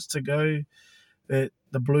 20 minutes to go, that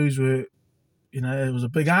the Blues were, you know, it was a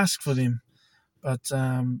big ask for them. But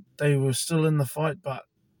they were still in the fight. But,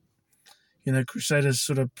 you know, Crusaders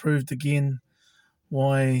sort of proved again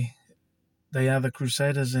why they are the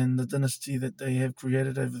Crusaders and the dynasty that they have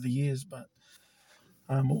created over the years. But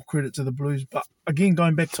All credit to the Blues. But again,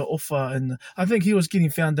 going back to Offa, and I think he was getting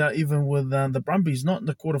found out even with the Brumbies, not in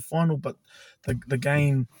the quarterfinal, but the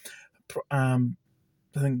game, I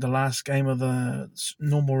think the last game of the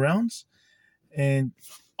normal rounds. And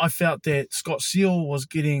I felt that Scott Seal was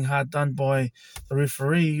getting hard done by the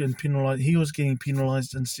referee and penalised. He was getting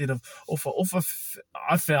penalised instead of Offa. Offa,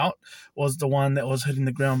 I felt, was the one that was hitting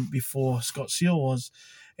the ground before Scott Seal was.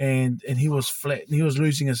 And he was flat. And he was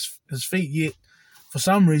losing his feet, yet for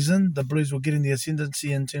some reason the Blues were getting the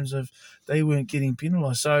ascendancy in terms of they weren't getting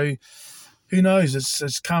penalised. So who knows?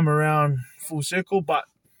 It's come around full circle. But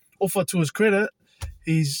Offa, to his credit,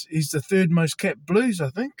 he's the third most capped Blues, I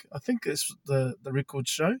think. I think it's the records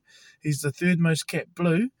show. He's the third most capped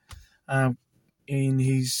Blue, and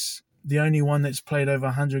he's the only one that's played over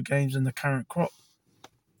 100 games in the current crop.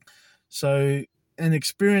 So an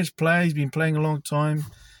experienced player, he's been playing a long time.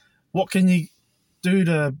 What can you do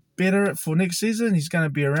to better it for next season? He's going to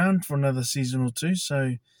be around for another season or two.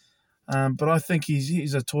 So, but I think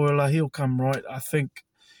he's a toiler. He'll come right. I think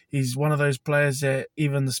he's one of those players that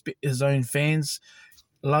even his own fans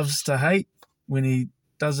loves to hate when he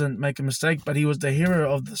doesn't make a mistake. But he was the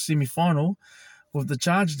hero of the semi-final with the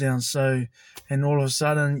charge down. So, and all of a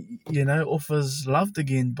sudden, Offa's loved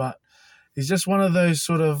again. But he's just one of those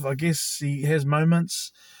sort of, I guess he has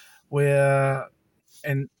moments where,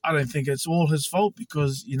 and I don't think it's all his fault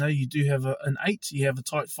because, you do have an 8, you have a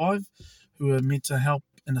tight 5 who are meant to help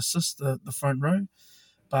and assist the front row.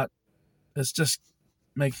 But it's just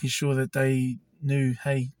making sure that they knew,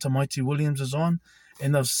 hey, Tamaiti Williams is on,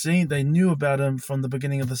 and they knew about him from the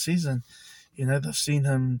beginning of the season. They've seen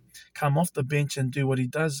him come off the bench and do what he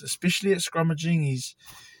does, especially at scrummaging. He's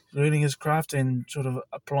learning his craft and sort of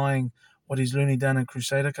applying what he's learning down in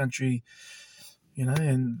Crusader country,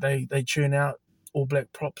 and they churn out All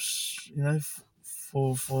Black props,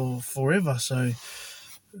 for forever. So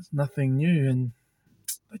it's nothing new, and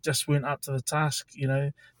they just weren't up to the task.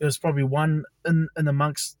 There was probably one in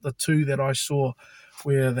amongst the two that I saw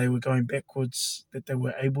where they were going backwards that they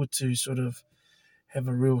were able to sort of have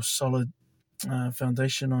a real solid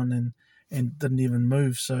foundation on and didn't even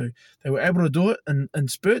move. So they were able to do it in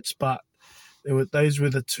spurts, but those were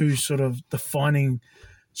the two sort of defining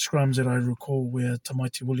scrums that I recall where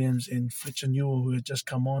Tamaiti Williams and Fletcher Newell, who had just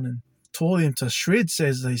come on and tore them to shreds,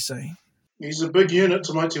 as they say. He's a big unit,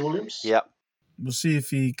 Tamaiti Williams. Yeah. We'll see if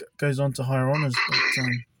he goes on to higher honours, but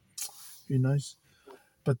who knows.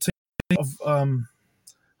 But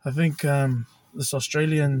I think this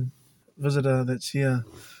Australian visitor that's here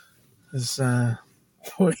is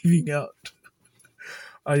waving out.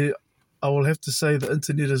 I will have to say the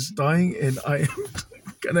internet is dying and I am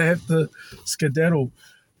going to have to skedaddle.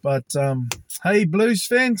 But, hey, Blues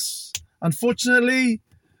fans, unfortunately,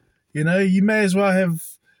 you may as well have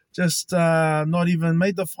just not even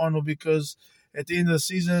made the final because at the end of the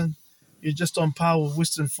season, you're just on par with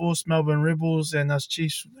Western Force, Melbourne Rebels, and us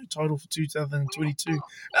Chiefs with no title for 2022.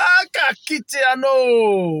 Ka kite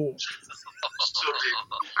ano!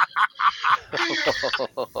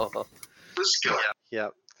 This guy. Yeah.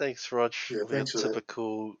 Thanks, Rog. Yeah, thanks for that.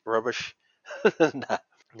 Typical rubbish.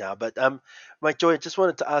 No, but Mike Joy, I just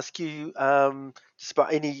wanted to ask you just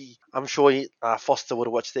about any. I'm sure Foster would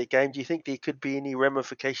have watched that game. Do you think there could be any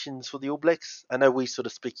ramifications for the All Blacks? I know we sort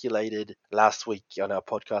of speculated last week on our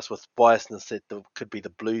podcast with biasness that there could be the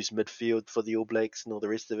Blues midfield for the All Blacks and all the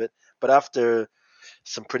rest of it. But after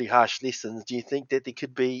some pretty harsh lessons, do you think that there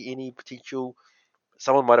could be any potential?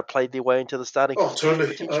 Someone might have played their way into the starting. Oh, totally.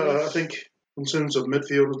 Potentially? I think in terms of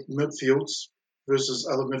midfields versus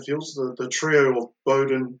other midfields, the trio of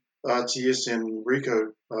Bowden, RTS, and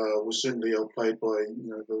Rico was certainly outplayed by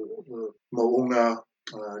the Mo'unga,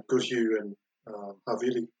 Goodhue, and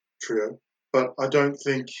Havili trio. But I don't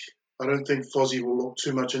think Fozzie will look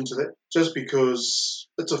too much into that, just because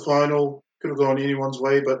it's a final. Could have gone anyone's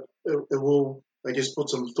way, but it will, I guess, put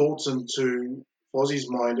some thoughts into Fozzie's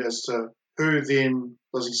mind as to who then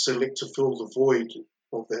does he select to fill the void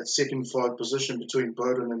of that second 5 position between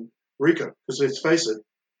Bowden and Rico? Because let's face it,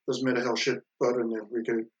 doesn't matter how shit Bowden and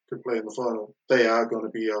Rico could play in the final, they are going to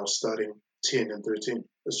be our starting 10 and 13.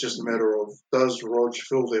 It's just a matter of, does Rog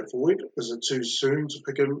fill that void? Is it too soon to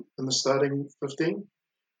pick him in the starting 15?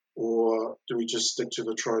 Or do we just stick to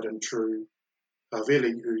the tried and true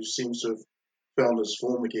Havili, who seems to have found his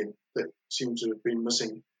form again, that seems to have been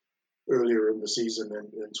missing earlier in the season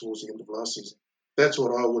and towards the end of last season? That's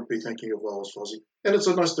what I would be thinking if I was Fozzie. And it's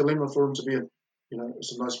a nice dilemma for him to be in.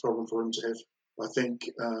 It's a nice problem for him to have. I think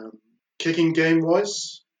kicking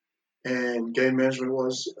game-wise and game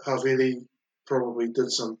management-wise, Havili probably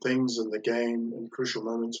did some things in the game in crucial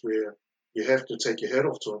moments where you have to take your hat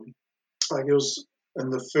off to him. Like it was in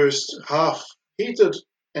the first half. He did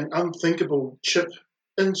an unthinkable chip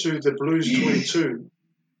into the Blues 22,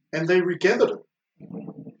 and they regathered it.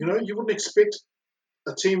 You wouldn't expect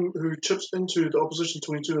a team who chips into the opposition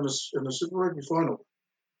 22 in a Super Rugby final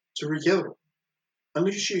to regather it,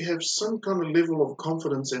 unless you have some kind of level of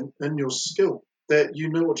confidence in your skill, that you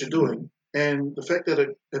know what you're doing. And the fact that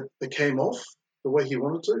it came off the way he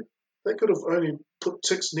wanted to, they could have only put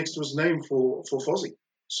ticks next to his name for Fozzie.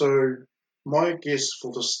 So my guess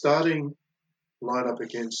for the starting lineup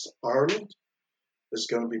against Ireland is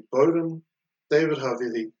going to be Bowden, David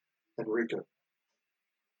Havili, and Rico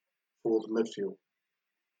for the midfield.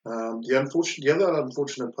 The other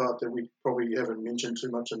unfortunate part that we probably haven't mentioned too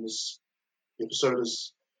much in this episode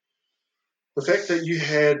is the fact that you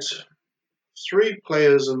had 3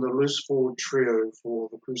 players in the loose forward trio for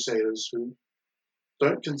the Crusaders who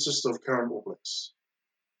don't consist of current All Blacks,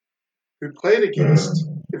 who played against,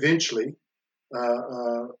 eventually,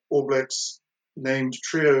 All Blacks named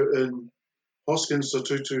trio in Hoskins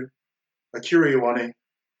Sotutu, Akira Ioane,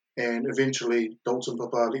 and eventually Dalton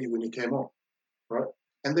Papali when he came on, right?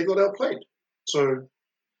 And they got outplayed.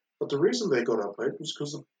 But the reason they got outplayed was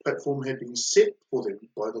because the platform had been set for them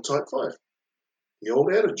by the Type 5, the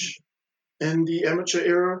old adage. In the amateur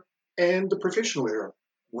era and the professional era,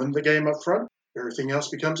 win the game up front, everything else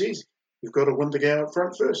becomes easy. You've got to win the game up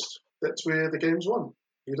front first. That's where the game's won.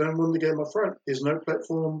 If you don't win the game up front, there's no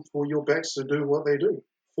platform for your backs to do what they do.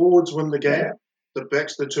 Forwards win the game, the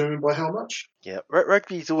backs determined by how much. Yeah,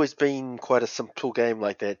 rugby's always been quite a simple game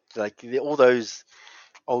like that. Like all those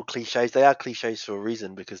old cliches, they are cliches for a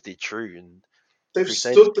reason because they're true, and They've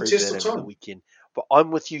Crusaders stood the proved test that of over the time. weekend. But I'm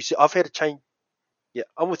with you. So I've had a change. Yeah,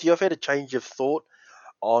 I'm with you. I've had a change of thought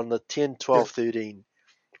on the 10, 12, Yeah. 13.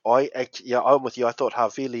 I'm with you. I thought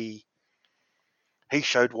Havili, he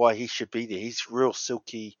showed why he should be there. He's real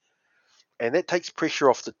silky, and that takes pressure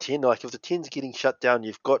off the 10. Like if the 10's getting shut down,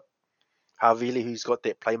 you've got Havili who's got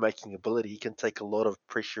that playmaking ability. He can take a lot of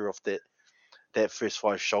pressure off that first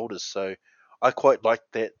 5 shoulders. So I quite like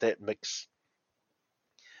that mix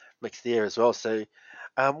there as well. So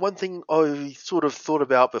one thing I sort of thought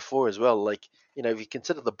about before as well, like if you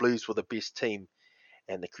consider the Blues were the best team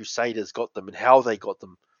and the Crusaders got them and how they got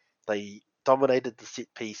them, they dominated the set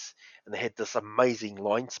piece and they had this amazing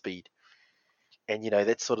line speed. And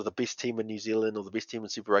that's sort of the best team in New Zealand or the best team in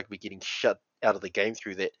Super Rugby getting shut out of the game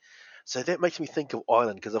through that. So that makes me think of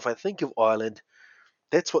Ireland, because if I think of Ireland,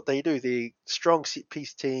 that's what they do. They're a strong set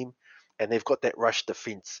piece team and they've got that rush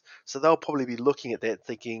defence. So they'll probably be looking at that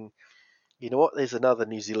thinking, you know what, there's another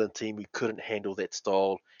New Zealand team who couldn't handle that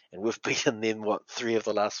style, and we've beaten them, 3 of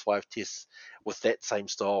the last 5 tests with that same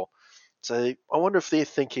style. So I wonder if they're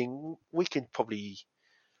thinking we can probably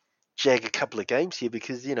jag a couple of games here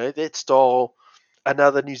because, that style,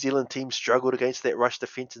 another New Zealand team struggled against that rush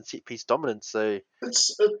defence and set piece dominance. So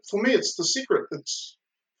For me, it's the secret.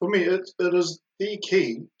 For me, it is the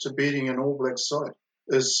key to beating an All Black side,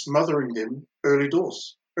 is smothering them early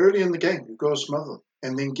doors. Early in the game, you've got to smother them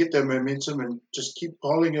and then get their momentum and just keep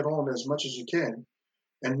piling it on as much as you can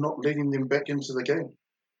and not letting them back into the game.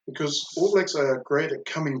 Because All Blacks are great at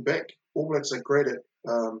coming back. All Blacks are great at,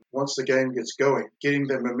 once the game gets going, getting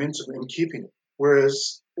that momentum and keeping it.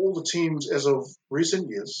 Whereas all the teams as of recent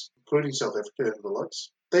years, including South Africa and the likes,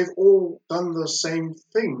 they've all done the same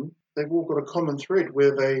thing. They've all got a common thread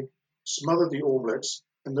where they smothered the All Blacks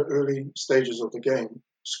in the early stages of the game,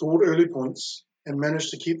 scored early points, and managed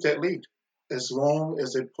to keep that lead as long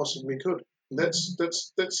as they possibly could. And that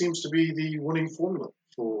seems to be the winning formula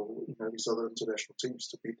for these other international teams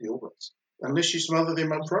to beat the All Blacks. Unless you smother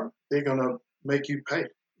them up front, they're going to make you pay.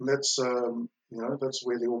 And that's that's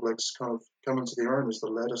where the All Blacks kind of come into their own, is the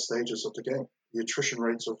latter stages of the game. The attrition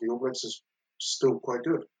rates of the All Blacks is still quite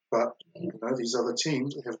good, but these other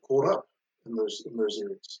teams have caught up in those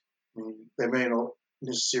areas. I mean, they may not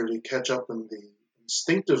necessarily catch up in the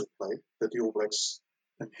instinctive play that the All Blacks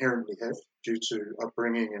inherently have due to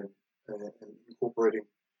upbringing and incorporating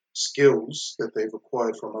skills that they've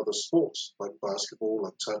acquired from other sports like basketball,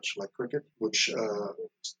 like touch, like cricket, which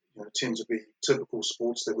tend to be typical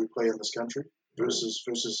sports that we play in this country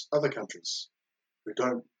versus other countries who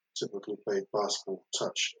don't typically play basketball,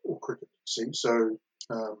 touch, or cricket. See, so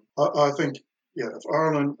I think, if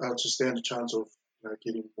Ireland are to stand a chance of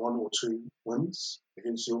getting 1 or 2 wins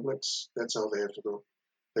against the All Blacks, that's how they have to do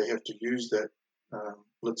it. They have to use that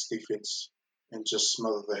blitz defense and just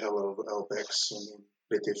smother the hell out of our backs and then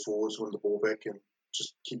let their forwards win the ball back and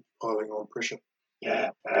just keep piling on pressure.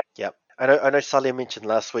 yeah. I know Salia mentioned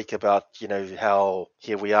last week about, how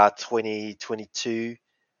here we are 2022.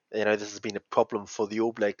 This has been a problem for the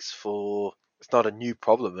All Blacks for It's not a new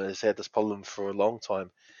problem. It's had this problem for a long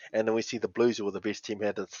time. And then we see the Blues, who were the best team,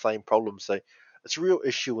 had the same problem. So it's a real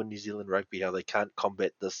issue in New Zealand rugby how they can't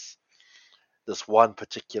combat this one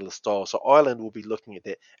particular style. So Ireland will be looking at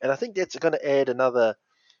that. And I think that's going to add another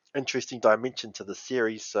interesting dimension to the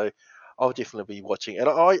series. So I'll definitely be watching. And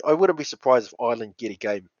I wouldn't be surprised if Ireland get a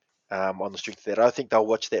game on the strength of that. I think they'll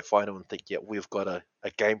watch that final and think, yeah, we've got a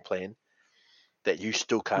game plan that you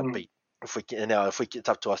still can't beat. If we get it's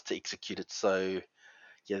up to us to execute it. So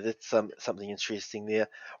yeah, that's something interesting there.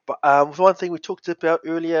 But one thing we talked about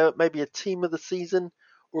earlier, maybe a team of the season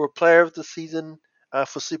or a player of the season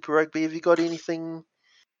for Super Rugby. Have you got anything?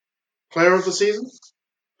 Player of the season?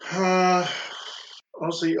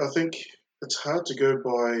 Honestly, I think it's hard to go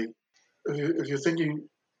by if you're thinking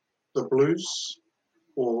the Blues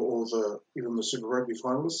or even the Super Rugby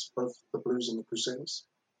finalists, both the Blues and the Crusaders,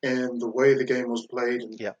 and the way the game was played.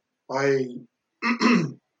 And Yeah. I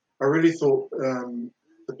I really thought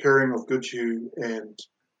the pairing of Goodhue and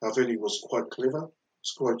Havili was quite clever.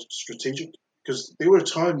 It's quite strategic because there were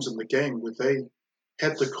times in the game where they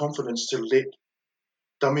had the confidence to let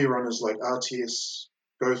dummy runners like RTS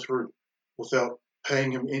go through without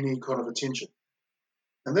paying him any kind of attention.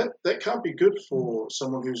 And that can't be good for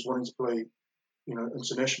someone who's wanting to play,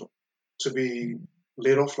 international, to be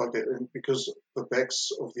let off like that, and because the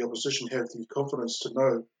backs of the opposition have the confidence to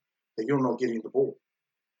know that you're not getting the ball,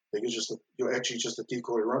 that you're actually just a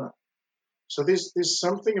decoy runner. So there's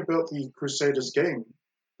something about the Crusaders game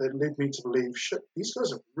that led me to believe, shit, these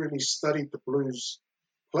guys have really studied the Blues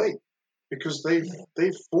play, because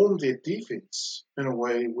they've formed their defense in a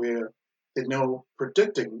way where they're now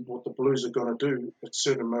predicting what the Blues are going to do at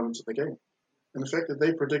certain moments of the game. And the fact that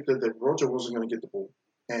they predicted that Roger wasn't going to get the ball,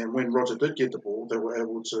 and when Roger did get the ball, they were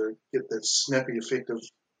able to get that snappy, effective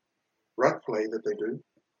ruck play that they do.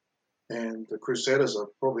 And the Crusaders are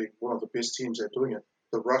probably one of the best teams at doing it.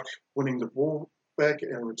 The ruck, winning the ball back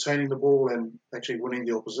and retaining the ball and actually winning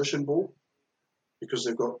the opposition ball, because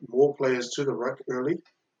they've got more players to the ruck early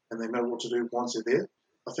and they know what to do once they're there.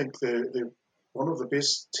 I think they're one of the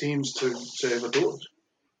best teams to ever do it.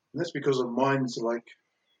 And that's because of minds like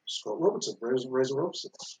Scott Robertson, Razor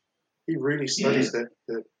Robertson. He really studies that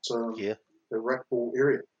the ruck ball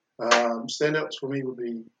area. Standouts for me would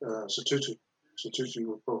be Satutu. Satutu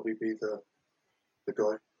would probably be the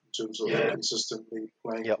guy in terms of consistently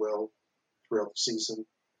playing well throughout the season.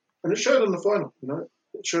 And it showed in the final,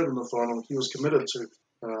 It showed in the final. He was committed to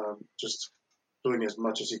just doing as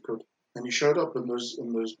much as he could. And he showed up in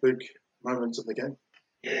those big moments in the game.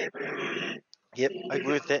 Yep, I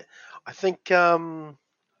agree with that. I think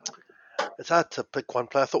it's hard to pick one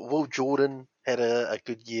player. I thought Will Jordan had a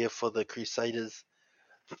good year for the Crusaders.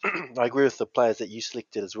 I agree with the players that you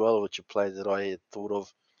selected as well, which are players that I had thought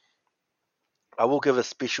of. I will give a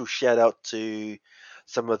special shout out to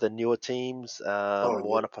some of the newer teams,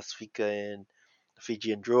 Moana Pacifica and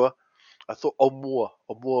Fiji and Drua. I thought Omua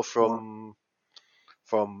from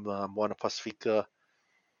Moana Pacifica,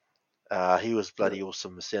 he was bloody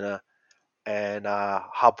awesome in centre. And Vinaya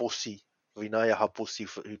Habosi,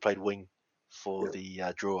 who played wing for the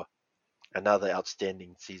Drua. Another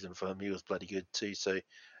outstanding season for him. He was bloody good too. So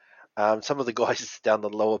some of the guys down the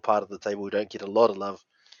lower part of the table don't get a lot of love.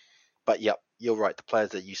 But yeah, you're right. The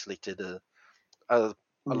players that you selected are a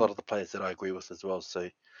lot of the players that I agree with as well. So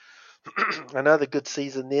another good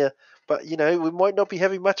season there. But, we might not be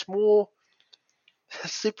having much more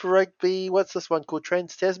Super Rugby. What's this one called?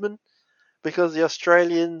 Trans-Tasman? Because the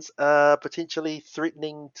Australians are potentially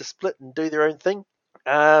threatening to split and do their own thing.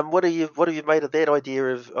 What have you made of that idea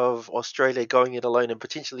of Australia going it alone and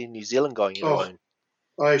potentially New Zealand going it alone?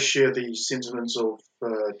 I share the sentiments of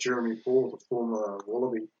Jeremy Paul, the former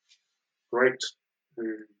Wallaby great,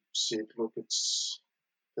 who said, look, it's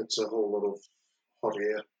a whole lot of hot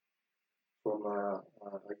air from a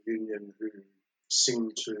union who seem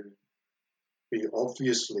to be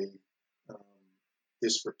obviously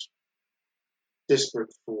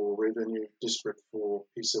desperate for revenue, desperate for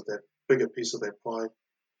bigger piece of that pie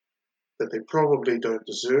that they probably don't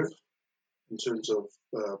deserve in terms of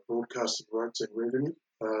broadcasting rights and revenue.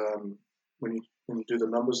 When you do the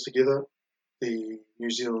numbers together, the New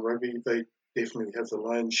Zealand Rugby, they definitely have the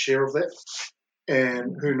lion's share of that.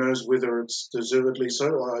 And who knows whether it's deservedly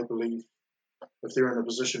so. I believe if they're in a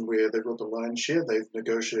position where they've got the lion's share, they've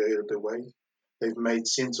negotiated their way. They've made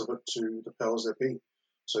sense of it to the powers that be.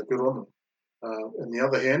 So good on them. On the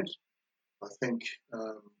other hand, I think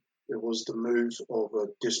it was the move of a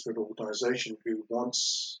desperate organisation who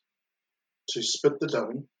wants to spit the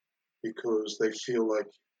dummy because they feel like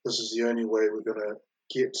this is the only way we're going to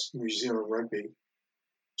get New Zealand Rugby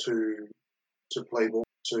to play ball,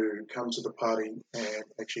 to come to the party and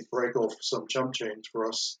actually break off some jump change for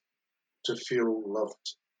us to feel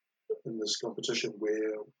loved in this competition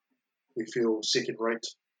where we feel second rate.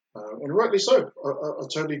 And rightly so. I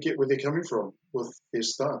totally get where they're coming from with their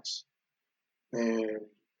stance. And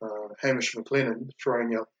Hamish McLennan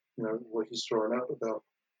throwing up, what he's throwing up about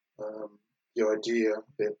the idea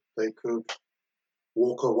that they could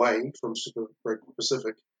walk away from Super Rugby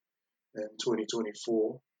Pacific in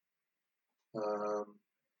 2024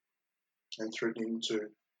 and threatening to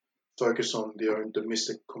focus on their own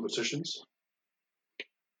domestic competitions.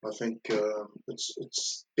 I think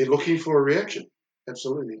it's they're looking for a reaction.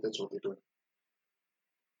 Absolutely, that's what they're doing.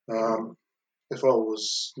 If I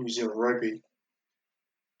was New Zealand Rugby,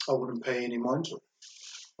 I wouldn't pay any mind to it.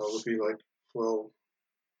 I would be like, well,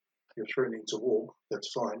 you're threatening to walk,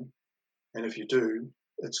 that's fine. And if you do,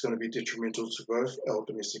 it's going to be detrimental to both our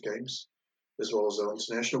domestic games as well as our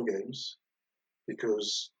international games,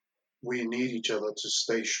 because we need each other to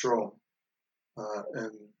stay strong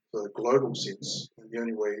in the global sense. And the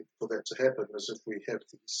only way for that to happen is if we have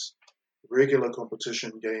these regular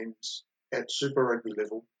competition games at Super Rugby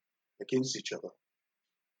level against each other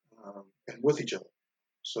and with each other.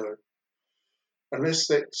 So unless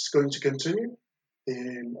that's going to continue,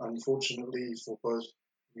 then unfortunately for both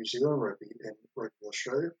New Zealand Rugby and Rugby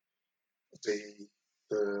Australia, the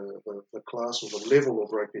class or the level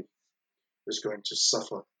of rugby is going to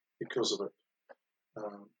suffer because of it.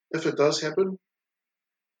 If it does happen,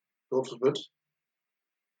 God forbid,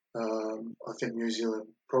 I think New Zealand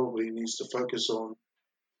probably needs to focus on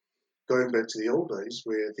going back to the old days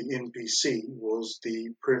where the NPC was the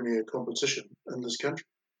premier competition in this country.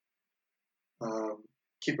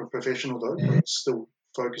 Keep it professional though, but still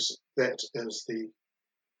focus that as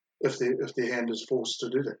if their hand is forced to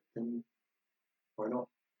do that, then why not?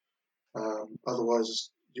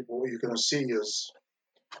 Otherwise, what you're going to see is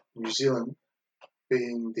New Zealand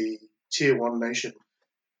being the tier 1 nation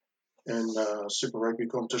in Super Rugby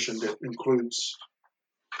competition that includes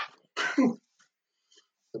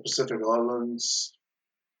the Pacific Islands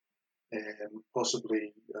and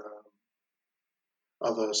possibly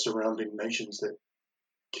other surrounding nations that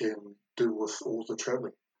can do with all the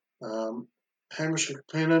travelling. Hamish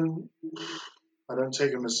McLennan, I don't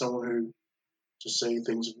take him as someone who just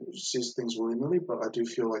says things willy-nilly, but I do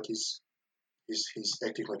feel like he's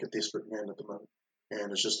acting like a desperate man at the moment,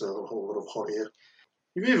 and it's just a whole lot of hot air.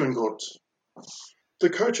 You've even got the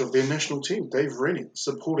coach of their national team, Dave Rennie,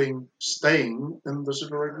 supporting staying in the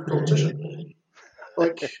Super Rugby competition.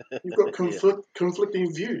 Like, you've got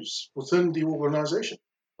conflicting views within the organisation,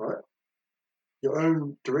 right? Your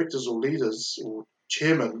own directors or leaders or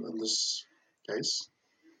chairman in this case,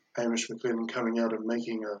 Hamish McLennan, coming out and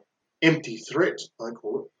making an empty threat, I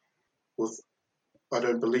call it, with I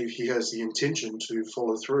don't believe he has the intention to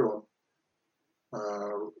follow through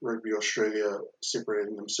on Rugby Australia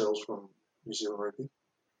separating themselves from New Zealand Rugby.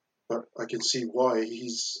 But I can see why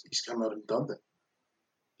he's come out and done that.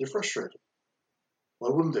 They're frustrated. Why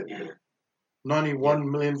wouldn't they be? 91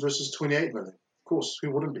 million versus 28 million. Of course,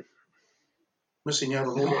 who wouldn't be? Missing out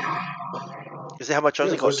on all that. Is that how much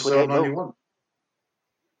Aussie got? 28 mil? 91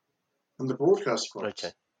 in the broadcast rights.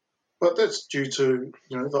 Okay. But that's due to,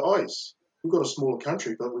 the eyes. We've got a smaller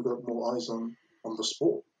country, but we've got more eyes on the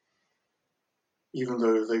sport. Even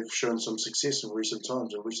though they've shown some success in recent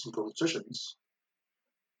times in recent competitions,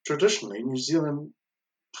 traditionally New Zealand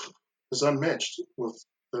is unmatched with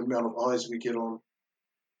the amount of eyes we get on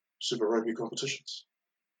Super Rugby competitions.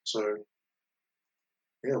 So,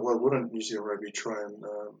 why wouldn't New Zealand Rugby try and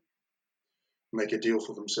make a deal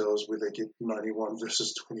for themselves where they get 91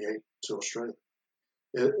 versus 28 to Australia?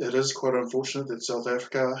 It is quite unfortunate that South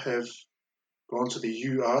Africa have gone to the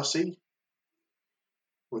AUSSIE,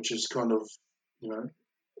 which is kind of,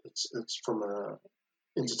 it's from a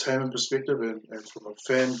entertainment perspective and from a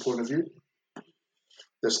fan point of view,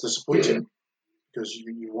 that's disappointing because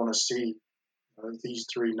you want to see these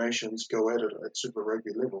three nations go at it at Super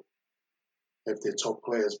Rugby level, have their top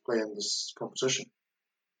players play in this competition.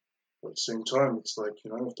 But at the same time, it's like,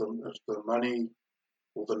 if the money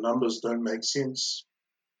or the numbers don't make sense,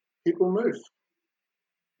 people move.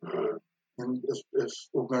 And if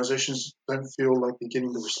organisations don't feel like they're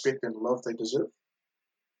getting the respect and love they deserve,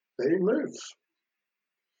 they move.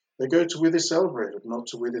 They go to where they're celebrated, not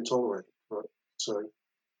to where they're tolerated, right? So,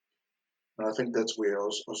 and I think that's where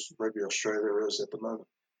Rugby Australia is at the moment,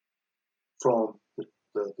 from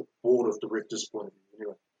the board of directors' point of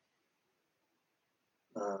view,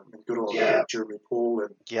 anyway. And good on Jeremy Paul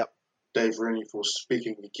and Dave Rennie for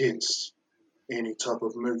speaking against any type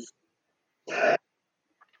of move.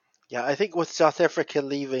 Yeah, I think with South Africa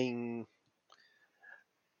leaving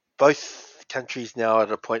both countries now are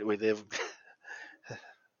at a point where they're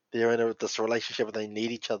in this relationship and they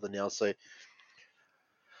need each other now. So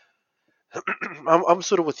I'm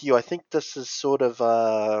sort of with you. I think this is sort of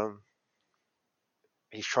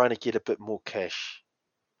he's trying to get a bit more cash,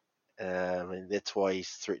 and that's why he's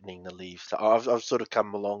threatening to leave. So I've sort of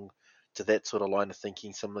come along to that sort of line of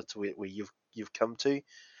thinking, similar to where you've come to,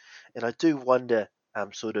 and I do wonder,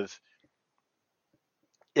 sort of,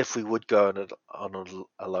 if we would go on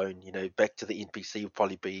a loan, back to the NPC would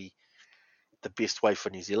probably be the best way for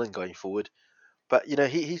New Zealand going forward. But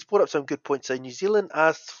he's brought up some good points. So New Zealand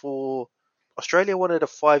asked for, Australia wanted a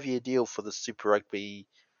 5-year deal for the Super Rugby.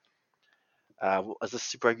 Is this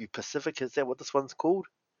Super Rugby Pacific? Is that what this one's called?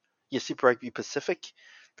 Yeah, Super Rugby Pacific.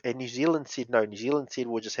 And New Zealand said no. New Zealand said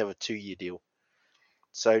we'll just have a 2-year deal.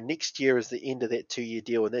 So next year is the end of that 2-year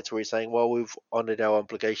deal, and that's where he's saying, well, we've honoured our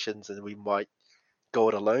obligations and we might go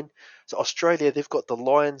it alone. So Australia, they've got the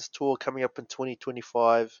Lions tour coming up in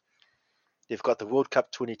 2025. They've got the World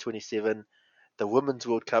Cup 2027, the Women's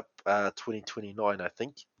World Cup 2029, I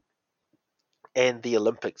think, and the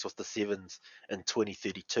Olympics with the Sevens in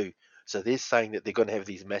 2032. So they're saying that they're going to have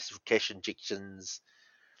these massive cash injections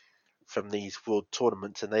from these world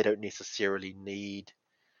tournaments, and they don't necessarily need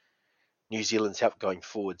New Zealand's help going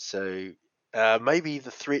forward. So maybe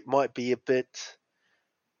the threat might be a bit.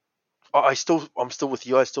 I'm still with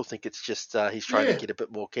you. I still think it's just he's trying to Yeah. get a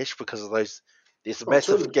bit more cash because of those. There's a Oh,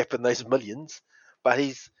 massive totally. gap in those millions, but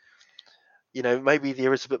he's, maybe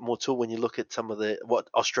there is a bit more to when you look at some of what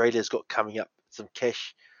Australia's got coming up, some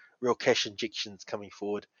real cash injections coming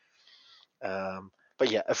forward. But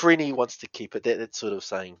yeah, if Rennie wants to keep it, that's sort of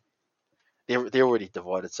saying they're already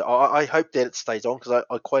divided. So I hope that it stays on because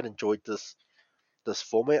I quite enjoyed this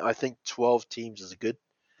format. I think 12 teams is good.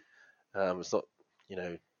 It's not,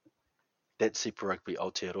 that Super Rugby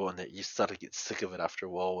Aotearoa, and that you start to get sick of it after a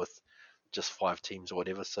while with just 5 teams or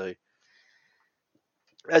whatever. So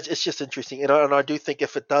it's just interesting, and I do think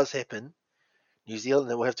if it does happen, New Zealand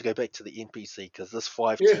then will have to go back to the NPC because this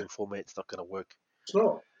 5-team Yeah, format's not going to work. it's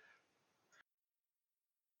not.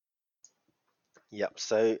 Yep.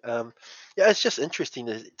 So yeah, it's just interesting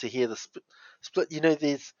to hear the split.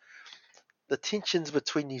 There's the tensions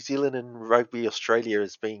between New Zealand and Rugby Australia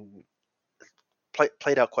is being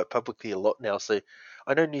played out quite publicly a lot now. So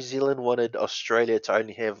I know New Zealand wanted Australia to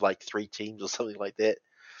only have like 3 teams or something like that,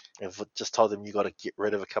 and just told them you got to get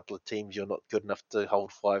rid of a couple of teams. You're not good enough to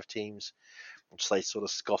hold 5 teams, which they sort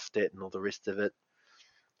of scoffed at and all the rest of it.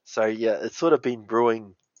 So yeah, it's sort of been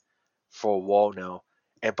brewing for a while now.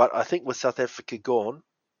 But I think with South Africa gone,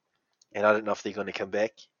 and I don't know if they're going to come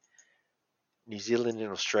back, New Zealand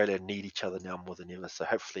and Australia need each other now more than ever. So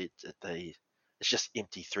hopefully it's just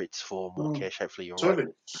empty threats for more cash. Hopefully you're right.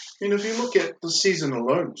 Totally. If you look at the season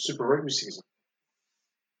alone, Super Rugby season,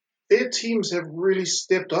 their teams have really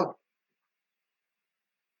stepped up.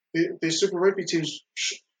 Their Super Rugby teams,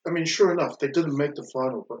 sure enough, they didn't make the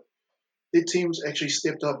final, but their teams actually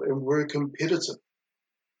stepped up and were competitive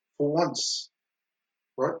for once,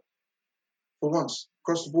 right? For once,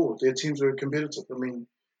 across the board, their teams were competitive.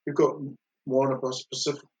 You've got Moana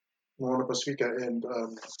Pacifica and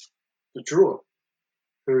the Drua,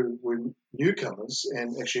 who were newcomers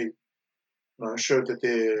and actually showed that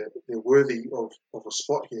they're worthy of a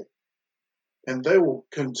spot here. And they will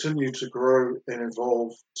continue to grow and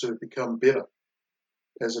evolve to become better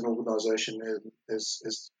as an organisation and as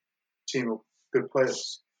a team of good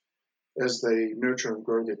players as they nurture and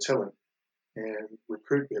grow their talent and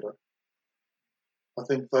recruit better. I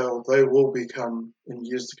think they will become, in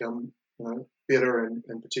years to come, better and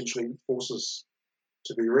potentially forces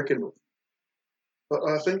to be reckoned with. But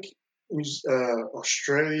I think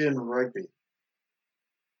Australian rugby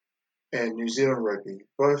and New Zealand rugby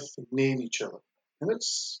both need each other. And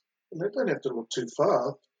they don't have to look too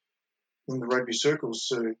far in the rugby circles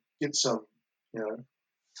to get some,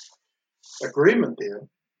 agreement there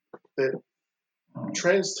that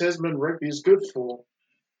trans-Tasman rugby is good for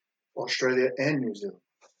Australia and New Zealand.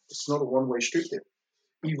 It's not a one-way street there,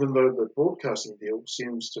 even though the broadcasting deal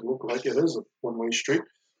seems to look like it is a one-way street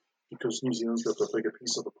because New Zealand's got the bigger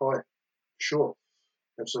piece of the pie. Sure,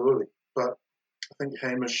 absolutely. But I think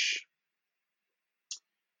Hamish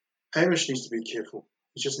needs to be careful.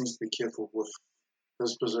 He just needs to be careful with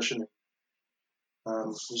his positioning.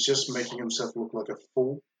 He's just making himself look like a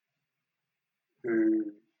fool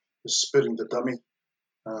who is spitting the dummy.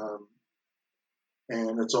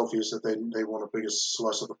 And it's obvious that they want a bigger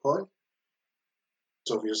slice of the pie.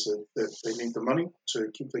 It's obvious that they need the money to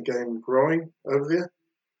keep the game growing over there.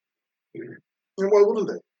 And why wouldn't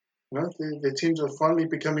they? Their teams are finally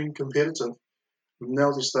becoming competitive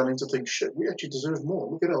now they're starting to think, shit, we actually deserve more.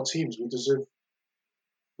 Look at our teams. We deserve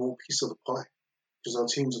more piece of the pie because our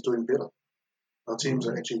teams are doing better. Our teams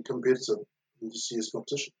are actually competitive in this year's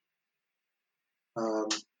competition.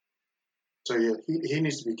 So yeah, he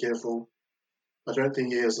needs to be careful. I don't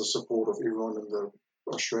think he has the support of everyone in the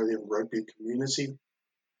Australian rugby community.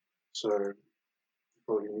 So he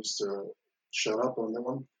probably needs to shut up on that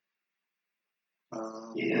one.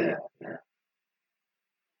 Yeah.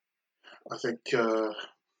 I think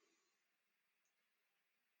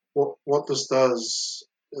what this does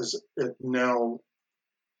is it now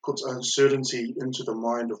puts uncertainty into the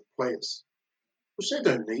mind of players, which they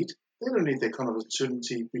don't need. They don't need that kind of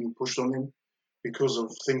uncertainty being pushed on them because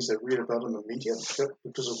of things they read about in the media,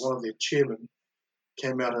 because of one of their chairmen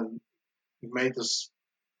came out and made this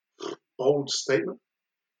bold statement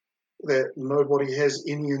that nobody has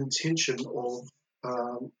any intention of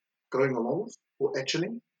going along with or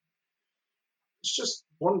actioning. It's just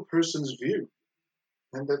one person's view,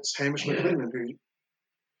 and that's Hamish McLennan,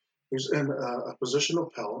 who's in a position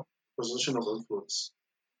of power, position of influence,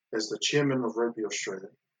 as the chairman of Rugby Australia.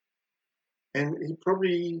 And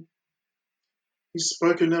he's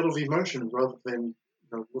spoken out of emotion rather than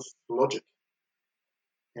with logic.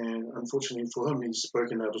 And unfortunately for him, he's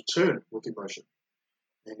spoken out of turn with emotion.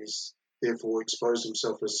 And he's therefore exposed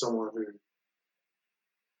himself as someone who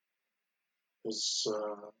is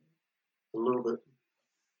a little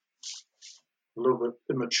bit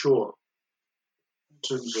immature in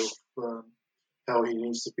terms of how he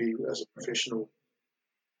needs to be as a professional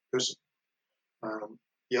person.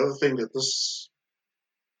 The other thing that this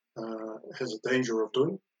has a danger of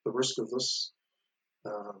doing, the risk of this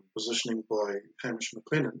positioning by Hamish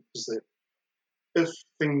McLennan, is that if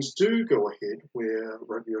things do go ahead where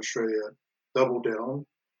Rugby Australia double down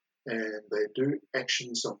and they do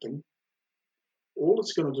action something, all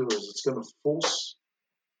it's going to do is it's going to force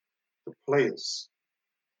the players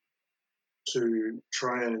to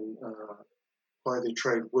try and either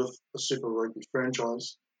trade with a Super Rugby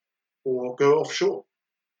franchise or go offshore.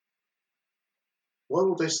 Why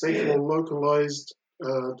would they stay for a localized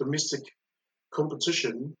domestic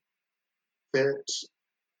competition that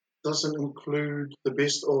doesn't include the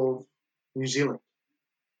best of New Zealand,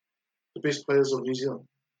 the best players of New Zealand?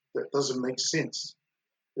 That doesn't make sense.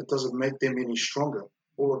 It doesn't make them any stronger.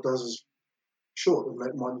 All it does is, sure,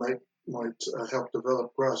 it might help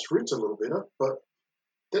develop grassroots a little better, but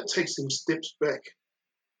that takes them steps back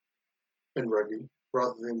in rugby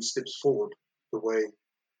rather than steps forward, the way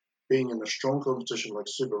being in a strong competition like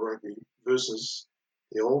Super Rugby versus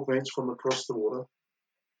the old mates from across the water,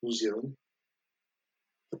 New Zealand,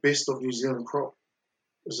 the best of New Zealand crop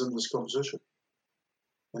is in this competition.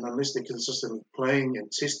 And unless they're consistently playing and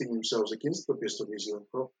testing themselves against the best of New Zealand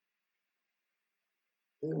crop,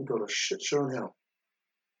 they haven't got a shit show in hell.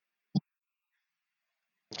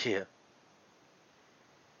 Yeah.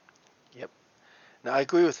 Yep. No, I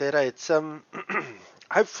agree with that. It's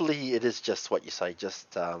hopefully it is just what you say,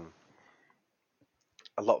 just a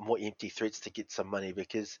lot more empty threats to get some money,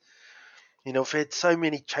 because we've had so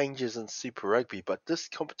many changes in Super Rugby, but this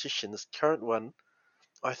competition, this current one,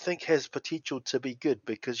 I think has potential to be good,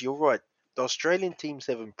 because you're right, the Australian teams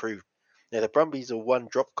have improved. Now the Brumbies are one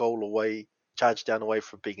drop goal away, charge down away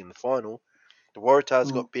from being in the final. The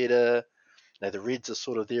Waratahs got better. Now the Reds are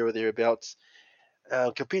sort of there or thereabouts.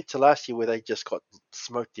 Compared to last year where they just got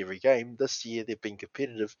smoked every game, this year they've been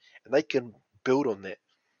competitive and they can build on that.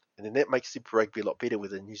 And then that makes Super Rugby a lot better, where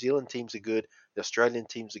the New Zealand teams are good, the Australian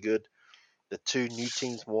teams are good, the two new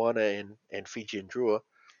teams, Moana and Fiji and Drua,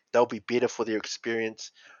 they'll be better for their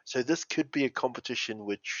experience. So this could be a competition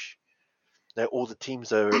which all the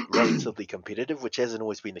teams are relatively competitive, which hasn't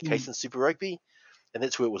always been the case in Super Rugby. And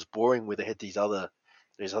that's where it was boring, where they had these other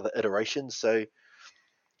iterations. So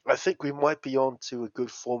I think we might be on to a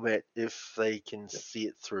good format if they can see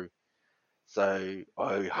it through. So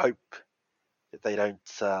I hope that they don't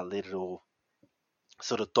let it all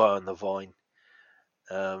sort of die on the vine.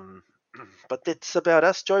 But that's about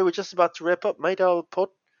us, Joey. We're just about to wrap up, mate, our pod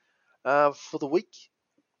for the week.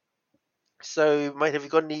 So, mate, have you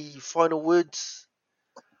got any final words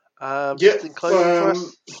just in closing for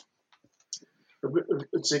us?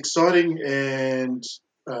 It's exciting and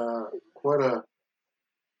quite a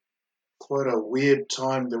weird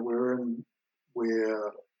time that we're in,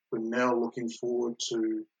 where we're now looking forward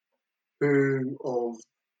to who of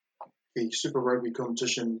the Super Rugby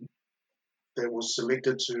competition that was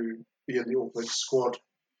selected to be in the All Blacks squad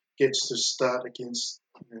gets to start against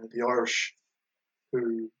the Irish,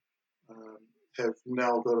 who have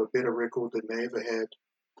now got a better record than they ever had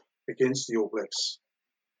against the All Blacks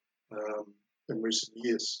in recent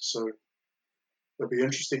years. So it'll be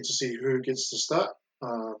interesting to see who gets to start.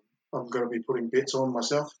 I'm going to be putting bets on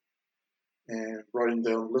myself and writing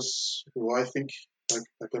down lists who I think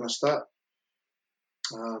are going to start.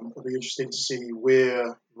 It'll be interesting to see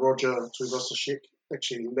where Roger Tuivasa-Sheck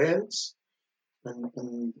actually lands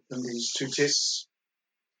in these two tests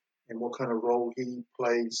and what kind of role he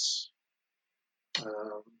plays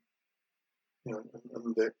in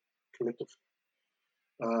that collective.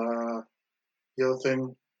 The other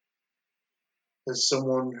thing, as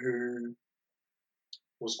someone who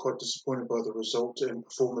was quite disappointed by the result and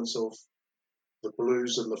performance of the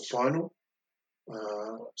Blues in the final,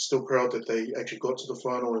 still proud that they actually got to the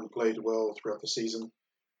final and played well throughout the season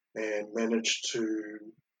and managed to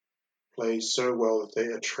play so well that they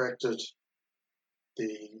attracted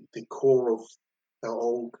the core of our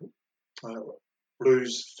old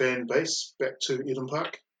Blues fan base back to Eden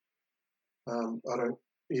Park. I don't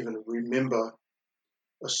even remember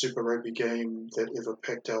a Super Rugby game that ever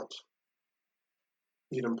packed out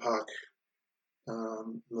Eden Park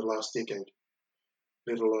in the last decade,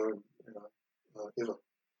 let alone ever.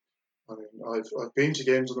 I mean, I've been to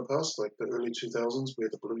games in the past, like the early 2000s, where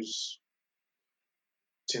the Blues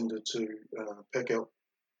tended to pack out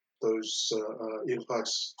those Eden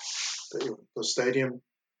Parks, the stadium,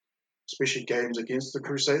 especially games against the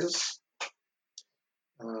Crusaders.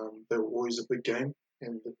 They were always a big game,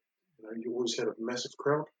 and you always had a massive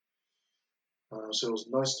crowd. So it was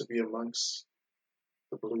nice to be amongst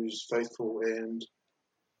the Blues faithful and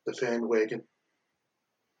the fan wagon.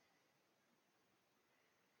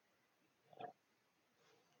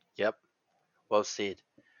 Yep, well said.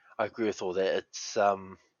 I agree with all that. It's I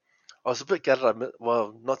was a bit gutted.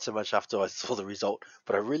 Well, not so much after I saw the result,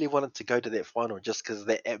 but I really wanted to go to that final just because of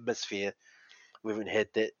that atmosphere. We haven't had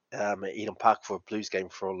that at Eden Park for a Blues game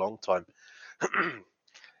for a long time.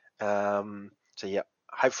 So yeah,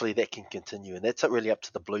 hopefully that can continue, and that's really up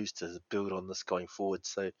to the Blues to build on this going forward.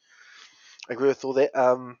 So I agree with all that.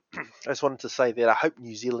 I just wanted to say that I hope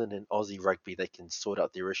New Zealand and Aussie rugby, they can sort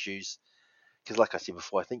out their issues, because like I said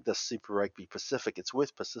before, I think the Super Rugby Pacific, it's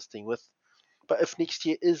worth persisting with. But if next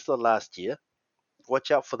year is the last year, watch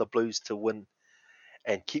out for the Blues to win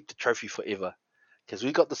and keep the trophy forever. Because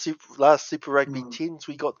we got the last Super Rugby 10s,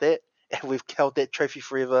 we got that, and we've held that trophy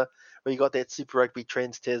forever. We got that Super Rugby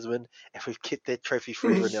Trans-Tasman, and we've kept that trophy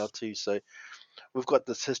forever now too. So we've got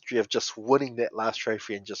this history of just winning that last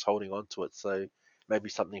trophy and just holding on to it. So maybe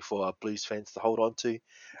something for our Blues fans to hold on to.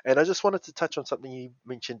 And I just wanted to touch on something you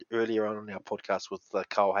mentioned earlier on our podcast with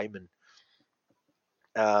Carl Heyman.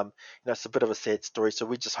 It's a bit of a sad story, so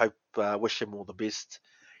we just hope, wish him all the best.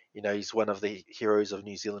 He's one of the heroes of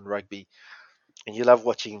New Zealand rugby, and you love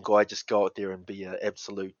watching a guy just go out there and be an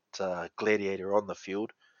absolute gladiator on the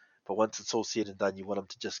field. But once it's all said and done, you want him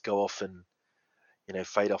to just go off and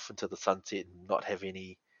fade off into the sunset and not have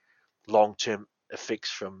any long-term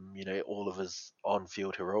effects from all of his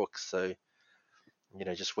on-field heroics. So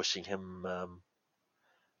just wishing him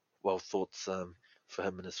well thoughts for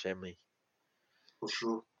him and his family. For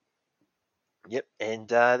sure. Yep, and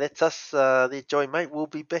that's us there, Joey, mate. We'll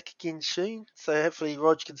be back again soon, so hopefully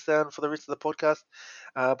Rog can stay on for the rest of the podcast.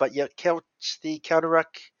 But yeah, catch the Counter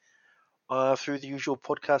Ruck through the usual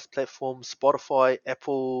podcast platforms, Spotify,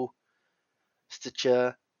 Apple,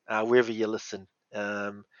 Stitcher, wherever you listen.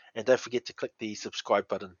 And don't forget to click the subscribe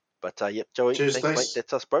button. But yep, Joey, Cheers, thanks, mate.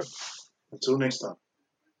 That's us, bro. Until next time.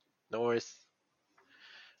 No worries.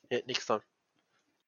 Yeah, next time.